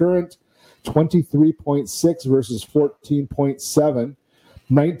 versus current, 23.6 versus 14.7.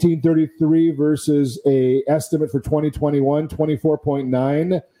 1933 versus a estimate for 2021,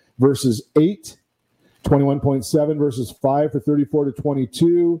 24.9 versus 8, 21.7 versus 5 for 34 to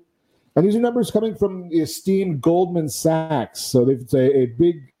 22. And these are numbers coming from the esteemed Goldman Sachs. So it's a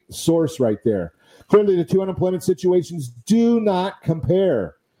big source right there. Clearly, the two unemployment situations do not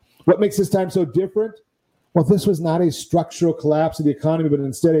compare. What makes this time so different? Well, this was not a structural collapse of the economy, but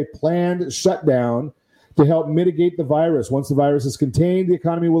instead a planned shutdown to help mitigate the virus. Once the virus is contained, the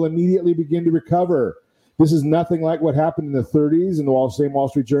economy will immediately begin to recover. This is nothing like what happened in the 30s, and the same Wall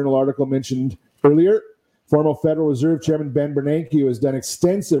Street Journal article mentioned earlier. Former Federal Reserve Chairman Ben Bernanke, who has done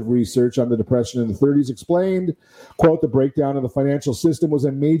extensive research on the Depression in the 30s, explained, quote, the breakdown of the financial system was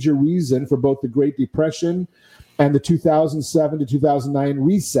a major reason for both the Great Depression and the 2007 to 2009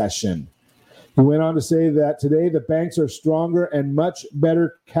 recession. He went on to say that today the banks are stronger and much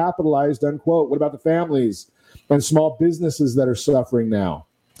better capitalized, unquote. What about the families and small businesses that are suffering now?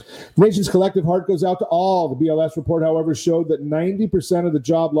 The nation's collective heart goes out to all. The BLS report, however, showed that 90% of the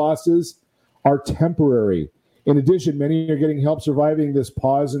job losses are temporary. In addition, many are getting help surviving this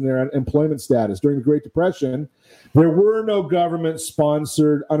pause in their employment status. During the Great Depression, there were no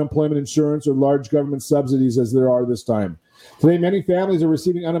government-sponsored unemployment insurance or large government subsidies as there are this time. Today, many families are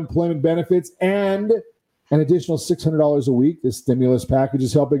receiving unemployment benefits and an additional $600 a week. This stimulus package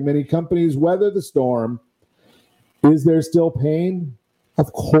is helping many companies weather the storm. Is there still pain?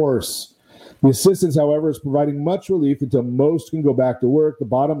 Of course. The assistance, however, is providing much relief until most can go back to work. The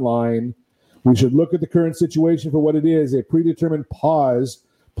bottom line, we should look at the current situation for what it is, a predetermined pause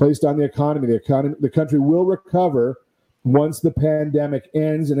placed on the economy. The country will recover once the pandemic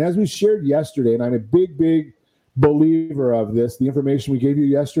ends. And as we shared yesterday, and I'm a big believer of this, the information we gave you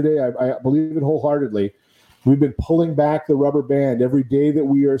yesterday, I believe it wholeheartedly. We've been pulling back the rubber band. Every day that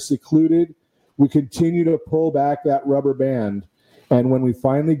we are secluded, we continue to pull back that rubber band. And when we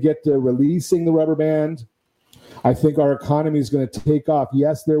finally get to releasing the rubber band, I think our economy is going to take off.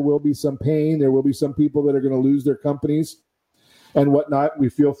 Yes, there will be some pain. There will be some people that are going to lose their companies and whatnot. We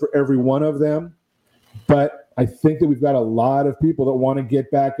feel for every one of them. But I think that we've got a lot of people that want to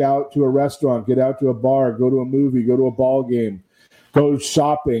get back out to a restaurant, get out to a bar, go to a movie, go to a ball game, go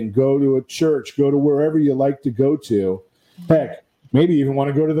shopping, go to a church, go to wherever you like to go to. Heck, maybe even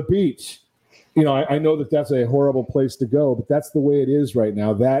want to go to the beach. You know, I know that that's a horrible place to go, but that's the way it is right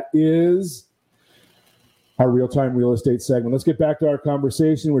now. That is our real-time real estate segment. Let's get back to our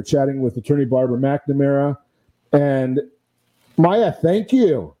conversation. We're chatting with attorney Barbara McNamara. And Maya, thank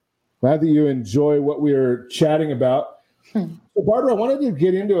you. Glad that you enjoy what we're chatting about. So Barbara, I wanted to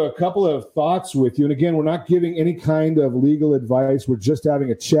get into a couple of thoughts with you. And again, we're not giving any kind of legal advice. We're just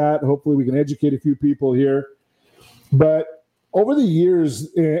having a chat. Hopefully we can educate a few people here. But over the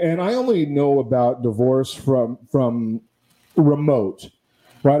years, and I only know about divorce from remote,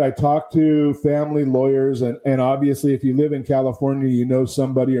 right? I talk to family lawyers, and obviously if you live in California, you know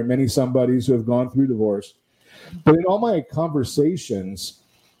somebody or many somebodies who have gone through divorce. But in all my conversations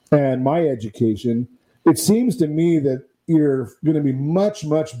and my education, it seems to me that you're going to be much,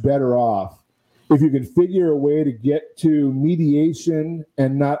 much better off if you can figure a way to get to mediation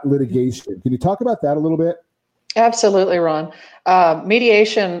and not litigation. Can you talk about that a little bit? Absolutely, Ron.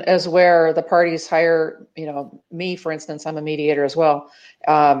 Mediation is where the parties hire, me, for instance, I'm a mediator as well.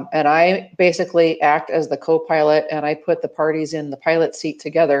 And I basically act as the co-pilot, and I put the parties in the pilot seat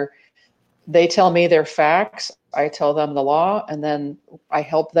together. They tell me their facts, I tell them the law, and then I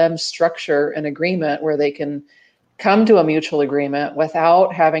help them structure an agreement where they can come to a mutual agreement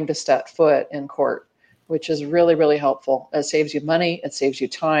without having to step foot in court, which is really, really helpful. It saves you money, it saves you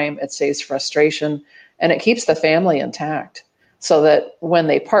time, it saves frustration, and it keeps the family intact so that when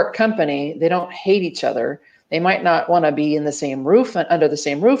they part company, they don't hate each other. They might not want to be in the same roof, under the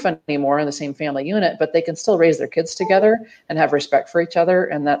same roof anymore, in the same family unit, but they can still raise their kids together and have respect for each other.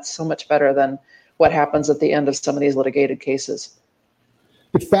 And that's so much better than what happens at the end of some of these litigated cases.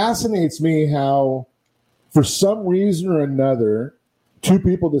 It fascinates me how, for some reason or another, two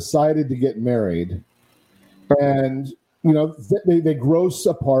people decided to get married, and they gross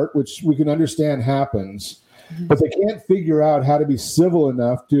apart, which we can understand happens, but they can't figure out how to be civil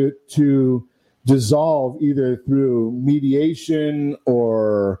enough to dissolve either through mediation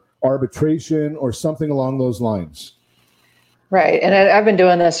or arbitration or something along those lines. Right. And I've been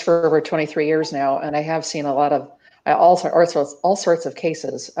doing this for over 23 years now, and I have seen a lot of all sorts of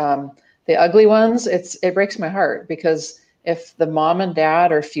cases. The ugly ones, it breaks my heart, because if the mom and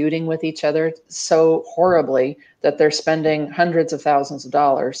dad are feuding with each other so horribly that they're spending hundreds of thousands of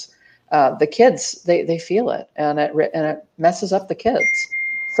dollars, the kids, they feel it, and it messes up the kids.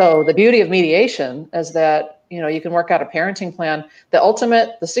 So the beauty of mediation is that, you can work out a parenting plan. The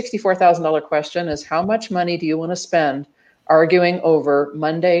 $64,000 question is, how much money do you want to spend arguing over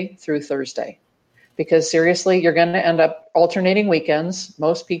Monday through Thursday? Because seriously, you're going to end up alternating weekends.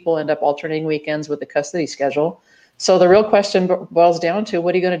 Most people end up alternating weekends with the custody schedule. So the real question boils down to,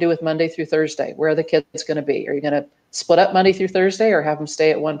 what are you going to do with Monday through Thursday? Where are the kids going to be? Are you going to split up Monday through Thursday, or have them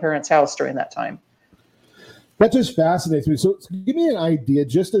stay at one parent's house during that time? That just fascinates me. So give me an idea,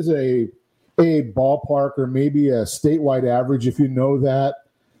 just as a ballpark or maybe a statewide average, if you know that,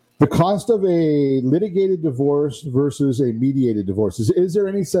 the cost of a litigated divorce versus a mediated divorce. Is there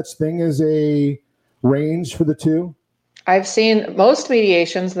any such thing as a range for the two? I've seen most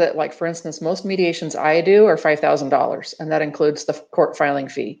mediations that, like, for instance, most mediations I do are $5,000, and that includes the court filing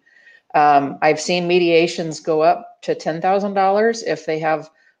fee. I've seen mediations go up to $10,000 if they have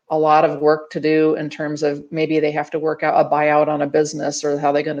a lot of work to do in terms of maybe they have to work out a buyout on a business, or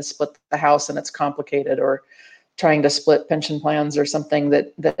how they're going to split the house and it's complicated, or trying to split pension plans or something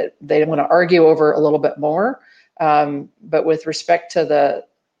that they want to argue over a little bit more. But with respect to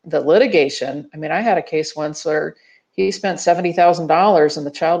the litigation, I mean, I had a case once where he spent $70,000 and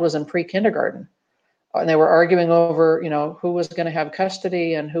the child was in pre-kindergarten. And they were arguing over, who was going to have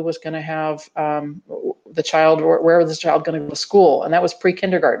custody and who was going to have the child, or where was the child going to go to school. And that was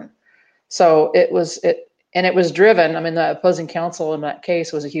pre-kindergarten. So it was driven. I mean, the opposing counsel in that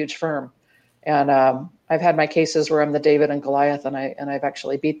case was a huge firm. And I've had my cases where I'm the David and Goliath, and I've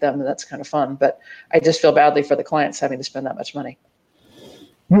actually beat them, and that's kind of fun. But I just feel badly for the clients having to spend that much money.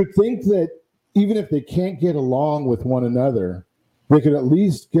 You would think that even if they can't get along with one another, they could at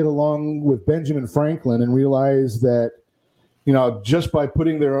least get along with Benjamin Franklin and realize that, just by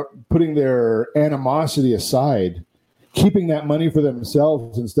putting their animosity aside, keeping that money for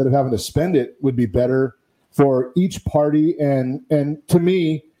themselves instead of having to spend it would be better for each party. And to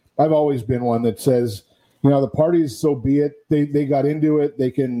me, I've always been one that says, the parties, so be it. They got into it.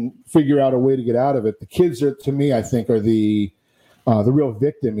 They can figure out a way to get out of it. The kids are, to me, I think, are the real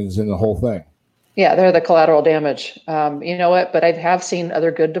victims in the whole thing. Yeah, they're the collateral damage. You know what? But I have seen other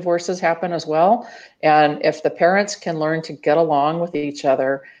good divorces happen as well. And if the parents can learn to get along with each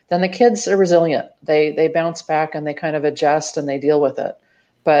other, then the kids are resilient. They bounce back and they kind of adjust and they deal with it.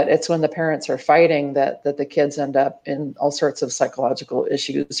 But it's when the parents are fighting that the kids end up in all sorts of psychological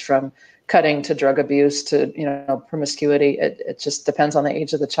issues, from cutting to drug abuse to promiscuity. It just depends on the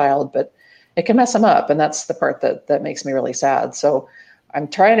age of the child, but it can mess them up. And that's the part that makes me really sad. So I'm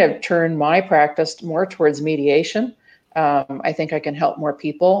trying to turn my practice more towards mediation. I think I can help more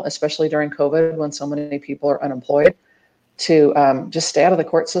people, especially during COVID when so many people are unemployed, to just stay out of the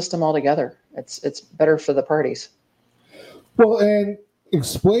court system altogether. It's better for the parties. Well, and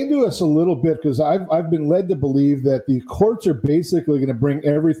explain to us a little bit, because I've been led to believe that the courts are basically going to bring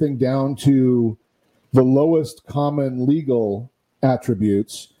everything down to the lowest common legal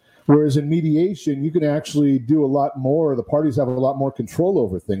attributes. Whereas in mediation, you can actually do a lot more. The parties have a lot more control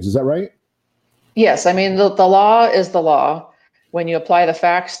over things. Is that right? Yes. I mean, the law is the law. When you apply the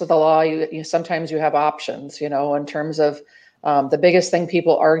facts to the law, you sometimes you have options, in terms of the biggest thing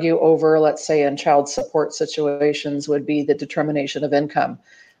people argue over, let's say in child support situations, would be the determination of income.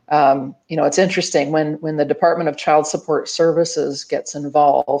 It's interesting when the Department of Child Support Services gets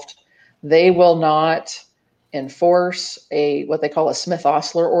involved, they will not enforce what they call a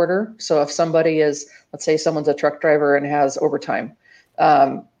Smith-Ostler order. So if somebody is, let's say someone's a truck driver and has overtime,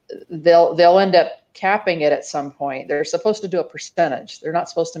 they'll end up capping it at some point. They're supposed to do a percentage. They're not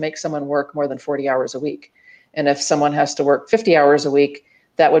supposed to make someone work more than 40 hours a week. And if someone has to work 50 hours a week,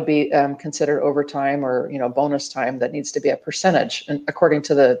 that would be considered overtime or bonus time. That needs to be a percentage, and according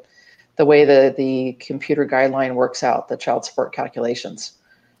to the way the computer guideline works out the child support calculations.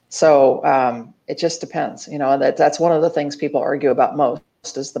 So it just depends. That's one of the things people argue about most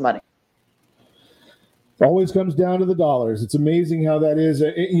is the money. It always comes down to the dollars. It's amazing how that is.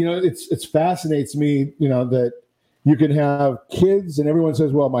 It fascinates me, that you can have kids and everyone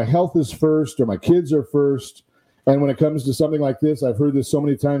says, well, my health is first or my kids are first. And when it comes to something like this, I've heard this so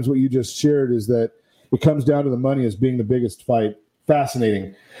many times. What you just shared is that it comes down to the money as being the biggest fight.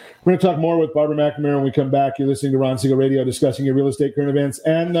 fascinating. We're going to talk more with Barbara McNamara when we come back. You're listening to Ron Siegel Radio, discussing your real estate current events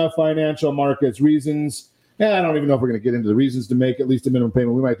and the financial markets. Reasons, I don't even know if we're going to get into the reasons to make at least a minimum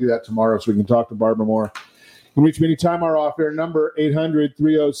payment. We might do that tomorrow so we can talk to Barbara more. You can reach me anytime. Our off-air number,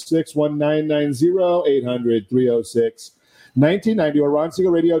 800-306-1990, 800-306-1990, or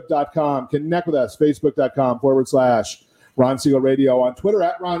RonSiegelRadio.com. Connect with us, Facebook.com/Ron Siegel Radio, on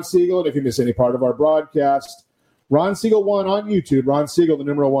Twitter @Ron Siegel. And if you miss any part of our broadcast, Ron Siegel 1 on YouTube. Ron Siegel, the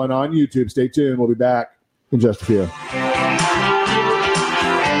number 1 on YouTube. Stay tuned. We'll be back in just a few.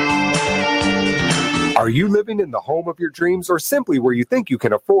 Are you living in the home of your dreams or simply where you think you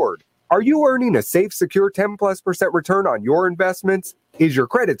can afford? Are you earning a safe, secure 10+% return on your investments? Is your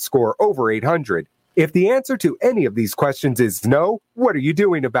credit score over 800? If the answer to any of these questions is no, what are you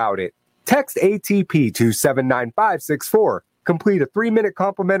doing about it? Text ATP to 79564. Complete a 3-minute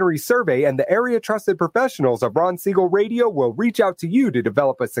complimentary survey, and the area-trusted professionals of Ron Siegel Radio will reach out to you to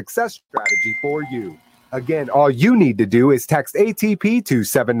develop a success strategy for you. Again, all you need to do is text ATP to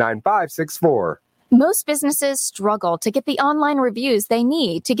 79564. Most businesses struggle to get the online reviews they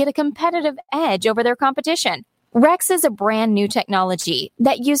need to get a competitive edge over their competition. Rex is a brand new technology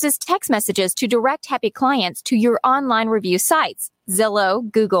that uses text messages to direct happy clients to your online review sites,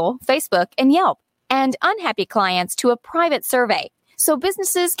 Zillow, Google, Facebook, and Yelp, and unhappy clients to a private survey, so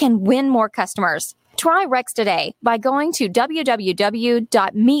businesses can win more customers. Try Rex today by going to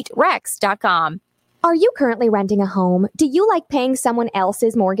www.meetrex.com. Are you currently renting a home? Do you like paying someone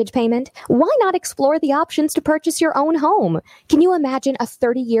else's mortgage payment? Why not explore the options to purchase your own home? Can you imagine a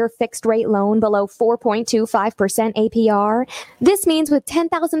 30-year fixed-rate loan below 4.25% APR? This means with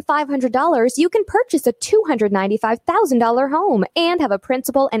 $10,500, you can purchase a $295,000 home and have a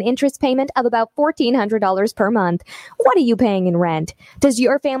principal and interest payment of about $1,400 per month. What are you paying in rent? Does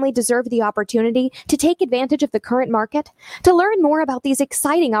your family deserve the opportunity to take advantage of the current market? To learn more about these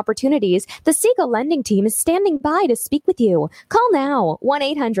exciting opportunities, the Siegel Lending team is standing by to speak with you. Call now,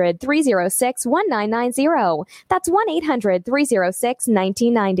 1-800-306-1990. That's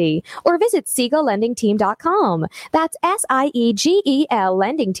 1-800-306-1990. Or visit SiegelLendingTeam.com. That's SIEGEL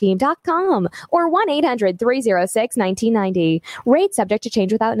LendingTeam.com. Or 1-800-306-1990. Rate subject to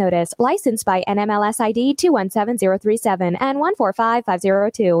change without notice. Licensed by NMLS ID 217037 and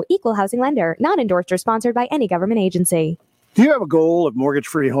 145502. Equal housing lender. Not endorsed or sponsored by any government agency. Do you have a goal of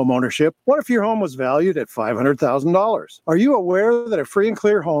mortgage-free home ownership? What if your home was valued at $500,000? Are you aware that a free and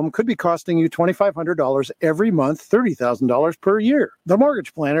clear home could be costing you $2,500 every month, $30,000 per year? The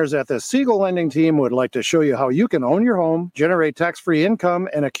mortgage planners at the Siegel Lending Team would like to show you how you can own your home, generate tax-free income,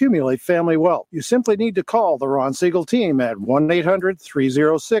 and accumulate family wealth. You simply need to call the Ron Siegel Team at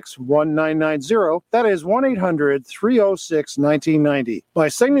 1-800-306-1990. That is 1-800-306-1990. By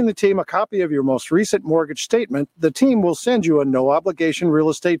sending the team a copy of your most recent mortgage statement, the team will send you a no-obligation real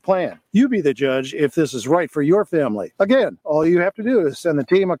estate plan. You be the judge if this is right for your family. Again, all you have to do is send the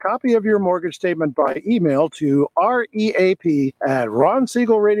team a copy of your mortgage statement by email to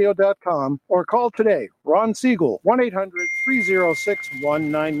reap@ronsiegelradio.com or call today. Ron Siegel,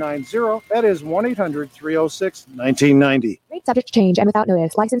 1-800-306-1990. That is 1-800-306-1990. Rate subject to change and without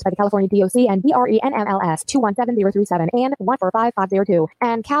notice. Licensed by the California DOC and BRE NMLS 217037 and 145502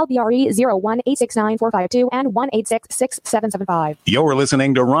 and Cal BRE 01869452 and 1866775. You're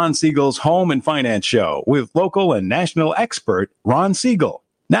listening to Ron Siegel's Home and Finance Show with local and national expert Ron Siegel.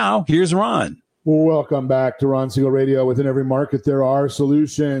 Now, here's Ron. Welcome back to Ron Siegel Radio. Within every market, there are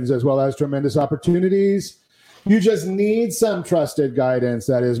solutions as well as tremendous opportunities. You just need some trusted guidance.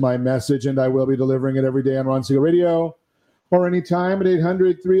 That is my message, and I will be delivering it every day on Ron Siegel Radio or anytime at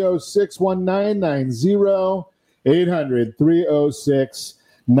 800-306-1990,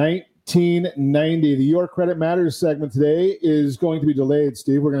 800-306-1990. The Your Credit Matters segment today is going to be delayed,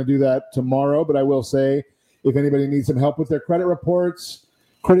 Steve. We're going to do that tomorrow, but I will say if anybody needs some help with their credit reports,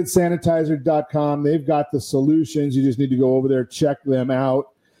 creditsanitizer.com. They've got the solutions. You just need to go over there, check them out.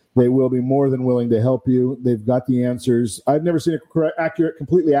 They will be more than willing to help you. They've got the answers. I've never seen a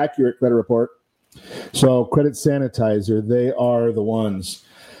completely accurate credit report. So Credit Sanitizer, they are the ones.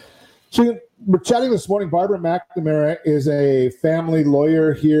 So we're chatting this morning. Barbara McNamara is a family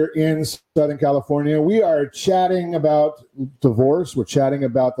lawyer here in Southern California. We are chatting about divorce. We're chatting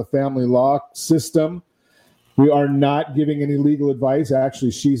about the family law system. We are not giving any legal advice.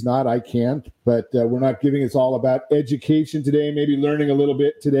 Actually, she's not. I can't. But we're not giving. It's all about education today, maybe learning a little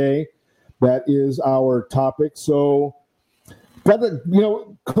bit today. That is our topic. So,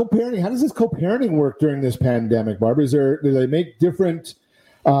 co-parenting. How does this co-parenting work during this pandemic, Barbara? Do they make different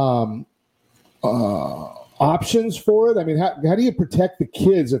options for it? I mean, how do you protect the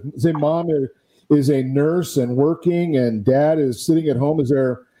kids? If, say, mom is a nurse and working, and dad is sitting at home. Is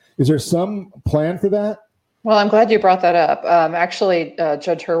there some plan for that? Well, I'm glad you brought that up. Actually,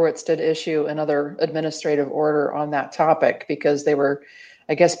 Judge Hurwitz did issue another administrative order on that topic because they were,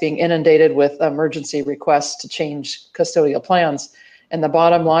 I guess, being inundated with emergency requests to change custodial plans. And the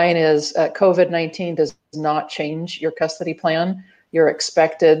bottom line is COVID-19 does not change your custody plan. You're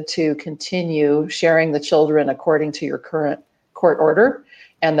expected to continue sharing the children according to your current court order.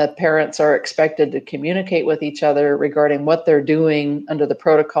 And the parents are expected to communicate with each other regarding what they're doing under the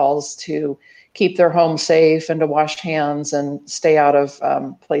protocols to keep their home safe and to wash hands and stay out of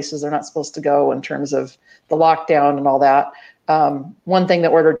places they're not supposed to go in terms of the lockdown and all that. One thing the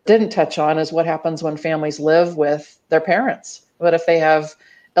order didn't touch on is what happens when families live with their parents. What if they have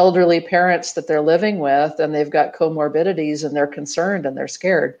elderly parents that they're living with and they've got comorbidities and they're concerned and they're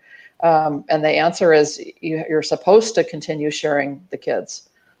scared? And the answer is you're supposed to continue sharing the kids.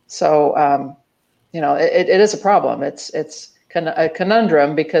 So, it is a problem. It's a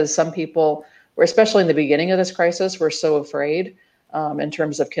conundrum because some people, especially in the beginning of this crisis, were so afraid in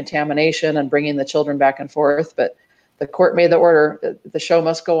terms of contamination and bringing the children back and forth. But the court made the order. The show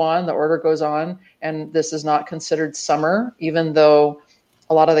must go on. The order goes on. And this is not considered summer, even though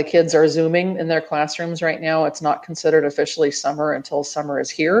a lot of the kids are Zooming in their classrooms right now. It's not considered officially summer until summer is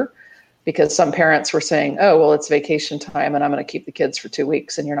here, because some parents were saying, oh, well, it's vacation time and I'm going to keep the kids for 2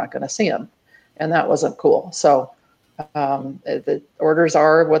 weeks and you're not going to see them. And that wasn't cool. So the orders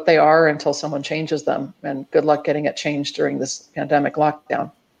are what they are until someone changes them. And good luck getting it changed during this pandemic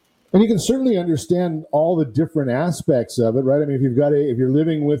lockdown. And you can certainly understand all the different aspects of it, right? I mean, if you're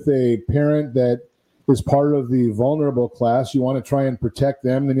living with a parent that is part of the vulnerable class, you want to try and protect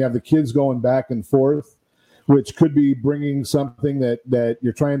them. Then you have the kids going back and forth, which could be bringing something that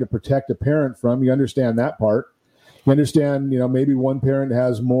you're trying to protect a parent from. You understand that part. You understand, maybe one parent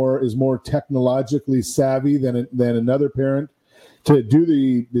is more technologically savvy than another parent to do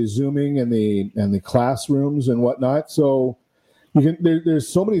the Zooming and the classrooms and whatnot. So there's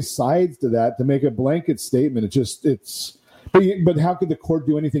so many sides to that. To make a blanket statement, but how could the court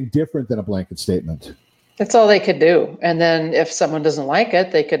do anything different than a blanket statement? That's all they could do. And then if someone doesn't like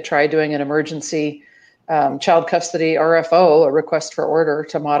it, they could try doing an emergency child custody RFO, a request for order,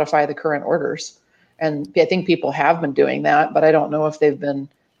 to modify the current orders. And I think people have been doing that, but I don't know if they've been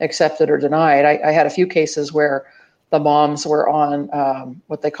accepted or denied. I had a few cases where the moms were on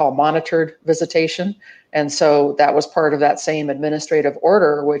what they call monitored visitation. And so that was part of that same administrative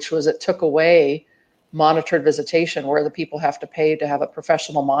order, which was it took away monitored visitation, where the people have to pay to have a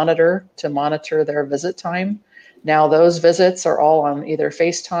professional monitor to monitor their visit time. Now those visits are all on either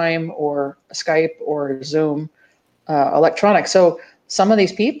FaceTime or Skype or Zoom electronic. So some of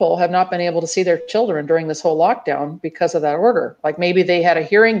these people have not been able to see their children during this whole lockdown because of that order. Like maybe they had a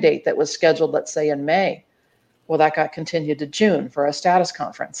hearing date that was scheduled, let's say in May. Well, that got continued to June for a status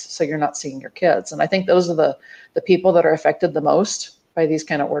conference. So you're not seeing your kids. And I think those are the people that are affected the most by these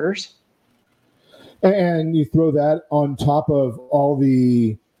kind of orders. And you throw that on top of all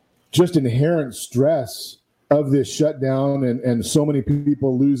the just inherent stress of this shutdown and so many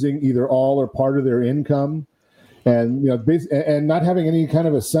people losing either all or part of their income, and and not having any kind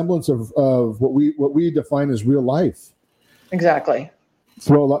of a semblance of what we define as real life. Exactly.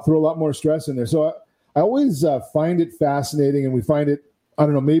 Throw a lot more stress in there. So I always find it fascinating, and we find it, I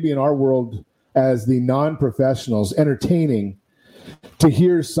don't know, maybe in our world as the non-professionals, entertaining to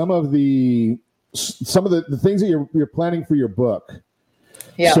hear some of the things that you're planning for your book.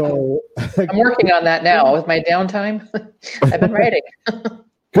 Yeah. So I'm working on that now with my downtime. I've been writing.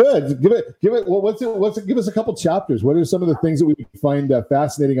 Good. Give it. Well, give us a couple chapters. What are some of the things that we find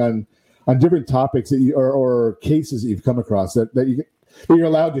fascinating on different topics that or cases that you've come across that you're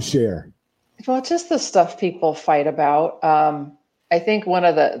allowed to share? Well, it's just the stuff people fight about. I think one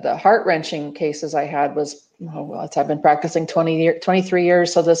of the heart-wrenching cases I had was, I've been practicing 23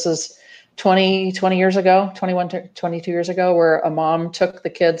 years. So this is 20 years ago, 21 to 22 years ago, where a mom took the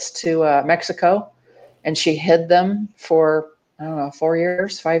kids to Mexico and she hid them for, 5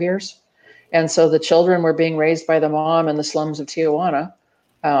 years. And so the children were being raised by the mom in the slums of Tijuana.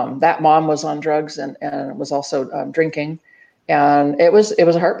 That mom was on drugs and was also drinking. And it was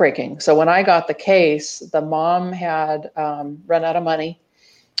heartbreaking. So when I got the case, the mom had run out of money.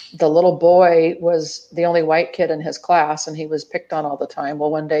 The little boy was the only white kid in his class, and he was picked on all the time. Well,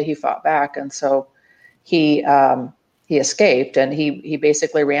 one day he fought back, and so he escaped, and he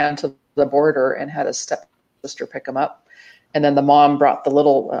basically ran to the border and had his stepsister pick him up. And then the mom brought the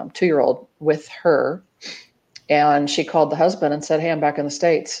little 2-year-old with her, and she called the husband and said, "Hey, I'm back in the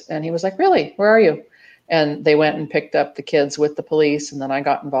States." And he was like, "Really? Where are you?" And they went and picked up the kids with the police, and then I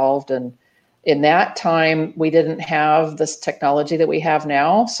got involved. And In that time, we didn't have this technology that we have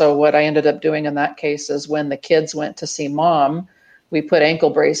now. So what I ended up doing in that case is when the kids went to see mom, we put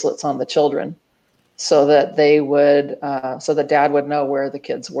ankle bracelets on the children so that so that dad would know where the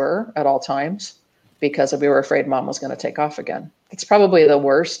kids were at all times, because we were afraid mom was going to take off again. It's probably the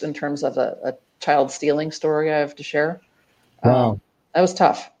worst in terms of a child stealing story I have to share. Wow. That was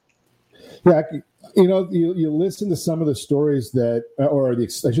tough. Yeah. You listen to some of the stories I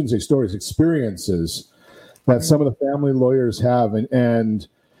shouldn't say stories, experiences that some of the family lawyers have, and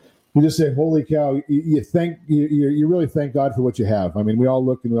you just say, "Holy cow!" You really thank God for what you have. I mean, we all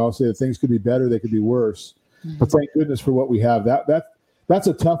look and we all say that things could be better, they could be worse, but thank goodness for what we have. That's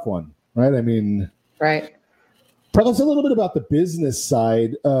a tough one, right? I mean, right. Tell us a little bit about the business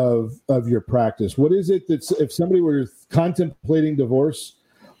side of your practice. What is it that if somebody were contemplating divorce,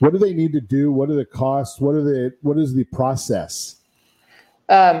 what do they need to do? What are the costs? What is the process?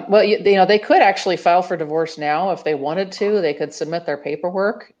 Well, they could actually file for divorce now if they wanted to. They could submit their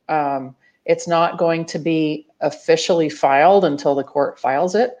paperwork. It's not going to be officially filed until the court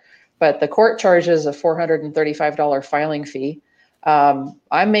files it, but the court charges a $435 filing fee.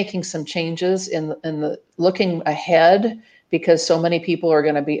 I'm making some changes in the looking ahead because so many people are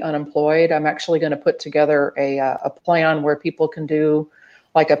going to be unemployed. I'm actually going to put together a plan where people can do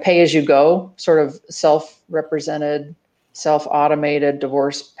like a pay-as-you-go sort of self-represented, self-automated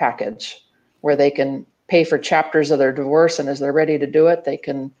divorce package where they can pay for chapters of their divorce, and as they're ready to do it, they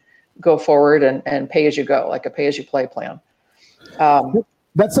can go forward and pay as you go, like a pay as you play plan.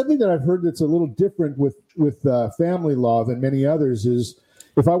 That's something that I've heard that's a little different with family law than many others is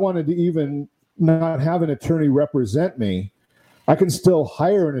if I wanted to even not have an attorney represent me, I can still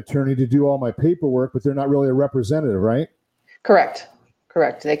hire an attorney to do all my paperwork, but they're not really a representative, right? Correct.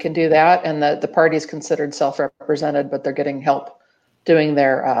 They can do that, and the party is considered self-represented, but they're getting help doing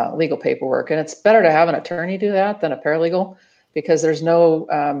their legal paperwork. And it's better to have an attorney do that than a paralegal, because there's no,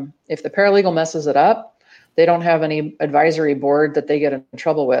 if the paralegal messes it up, they don't have any advisory board that they get in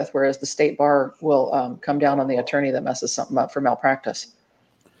trouble with, whereas the state bar will come down on the attorney that messes something up for malpractice.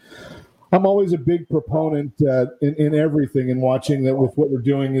 I'm always a big proponent in everything and watching that with what we're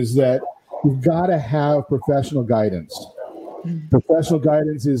doing is that you've got to have professional guidance. Professional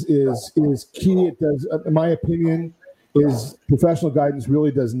guidance is key. It does, in my opinion, is professional guidance really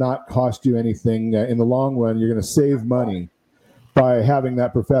does not cost you anything. In the long run, you're going to save money by having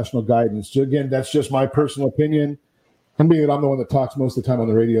that professional guidance. So again, that's just my personal opinion. I'm the one that talks most of the time on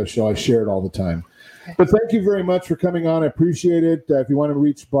the radio show. I share it all the time. But thank you very much for coming on. I appreciate it. If you want to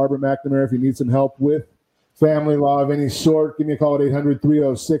reach Barbara McNamara, if you need some help with family law of any sort, give me a call at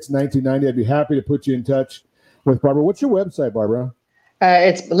 800-306-1990. I'd be happy to put you in touch with Barbara. What's your website, Barbara?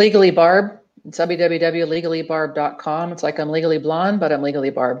 It's Legally Barb. It's www.legallybarb.com. It's like I'm legally blonde, but I'm legally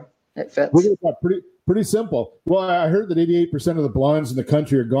Barb. It fits. Pretty simple. Well, I heard that 88% of the blondes in the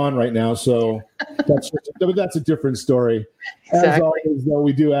country are gone right now, so that's a different story. Exactly. As always, though,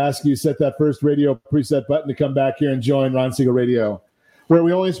 we do ask you set that first radio preset button to come back here and join Ron Siegel Radio, where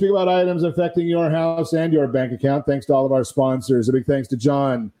we only speak about items affecting your house and your bank account. Thanks to all of our sponsors. A big thanks to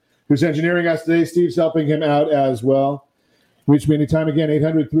John, who's engineering us today. Steve's helping him out as well. Reach me anytime. Again,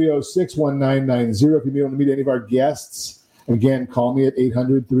 800-306-1990. If you want to meet any of our guests, again, call me at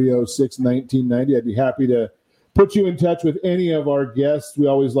 800-306-1990. I'd be happy to put you in touch with any of our guests. We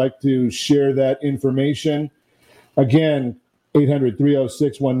always like to share that information. Again,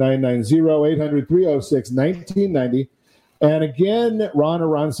 800-306-1990, 800-306-1990. And again, Ron or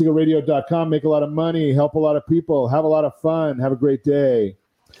RonSiegelRadio.com. Make a lot of money, help a lot of people, have a lot of fun. Have a great day.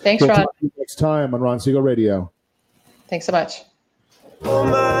 Thanks, Ron. Talk to you next time on Ron Siegel Radio. Thanks so much. On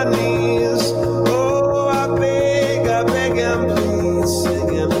my knees, I beg him, please,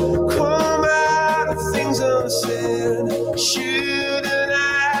 singing, come out of things unsaid, shoot an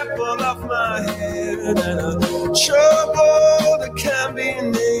apple off my head, and a trouble that can be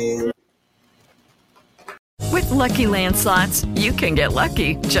named. With Lucky Land Slots, you can get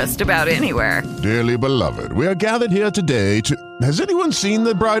lucky just about anywhere. Dearly beloved, we are gathered here today to... Has anyone seen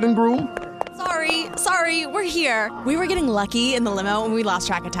the bride and groom? Sorry, we're here. We were getting lucky in the limo and we lost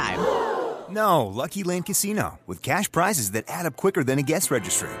track of time. No, Lucky Land Casino, with cash prizes that add up quicker than a guest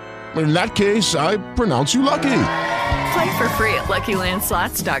registry. In that case, I pronounce you lucky. Play for free at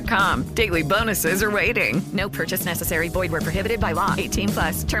LuckyLandSlots.com. Daily bonuses are waiting. No purchase necessary. Void where prohibited by law.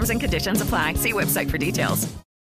 18+. Terms and conditions apply. See website for details.